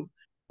 2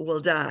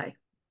 will die.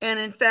 And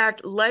in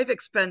fact, life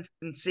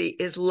expectancy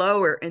is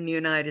lower in the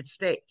United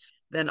States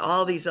than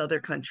all these other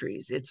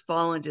countries. It's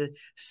fallen to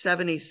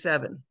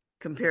 77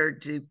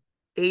 compared to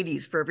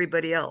 80s for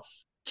everybody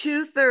else.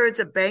 2/3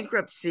 of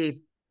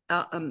bankruptcy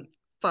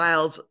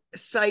files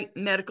cite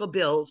medical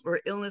bills or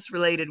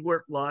illness-related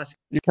work loss.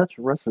 You catch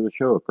the rest of the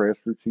show at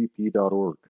grassrootsep.org.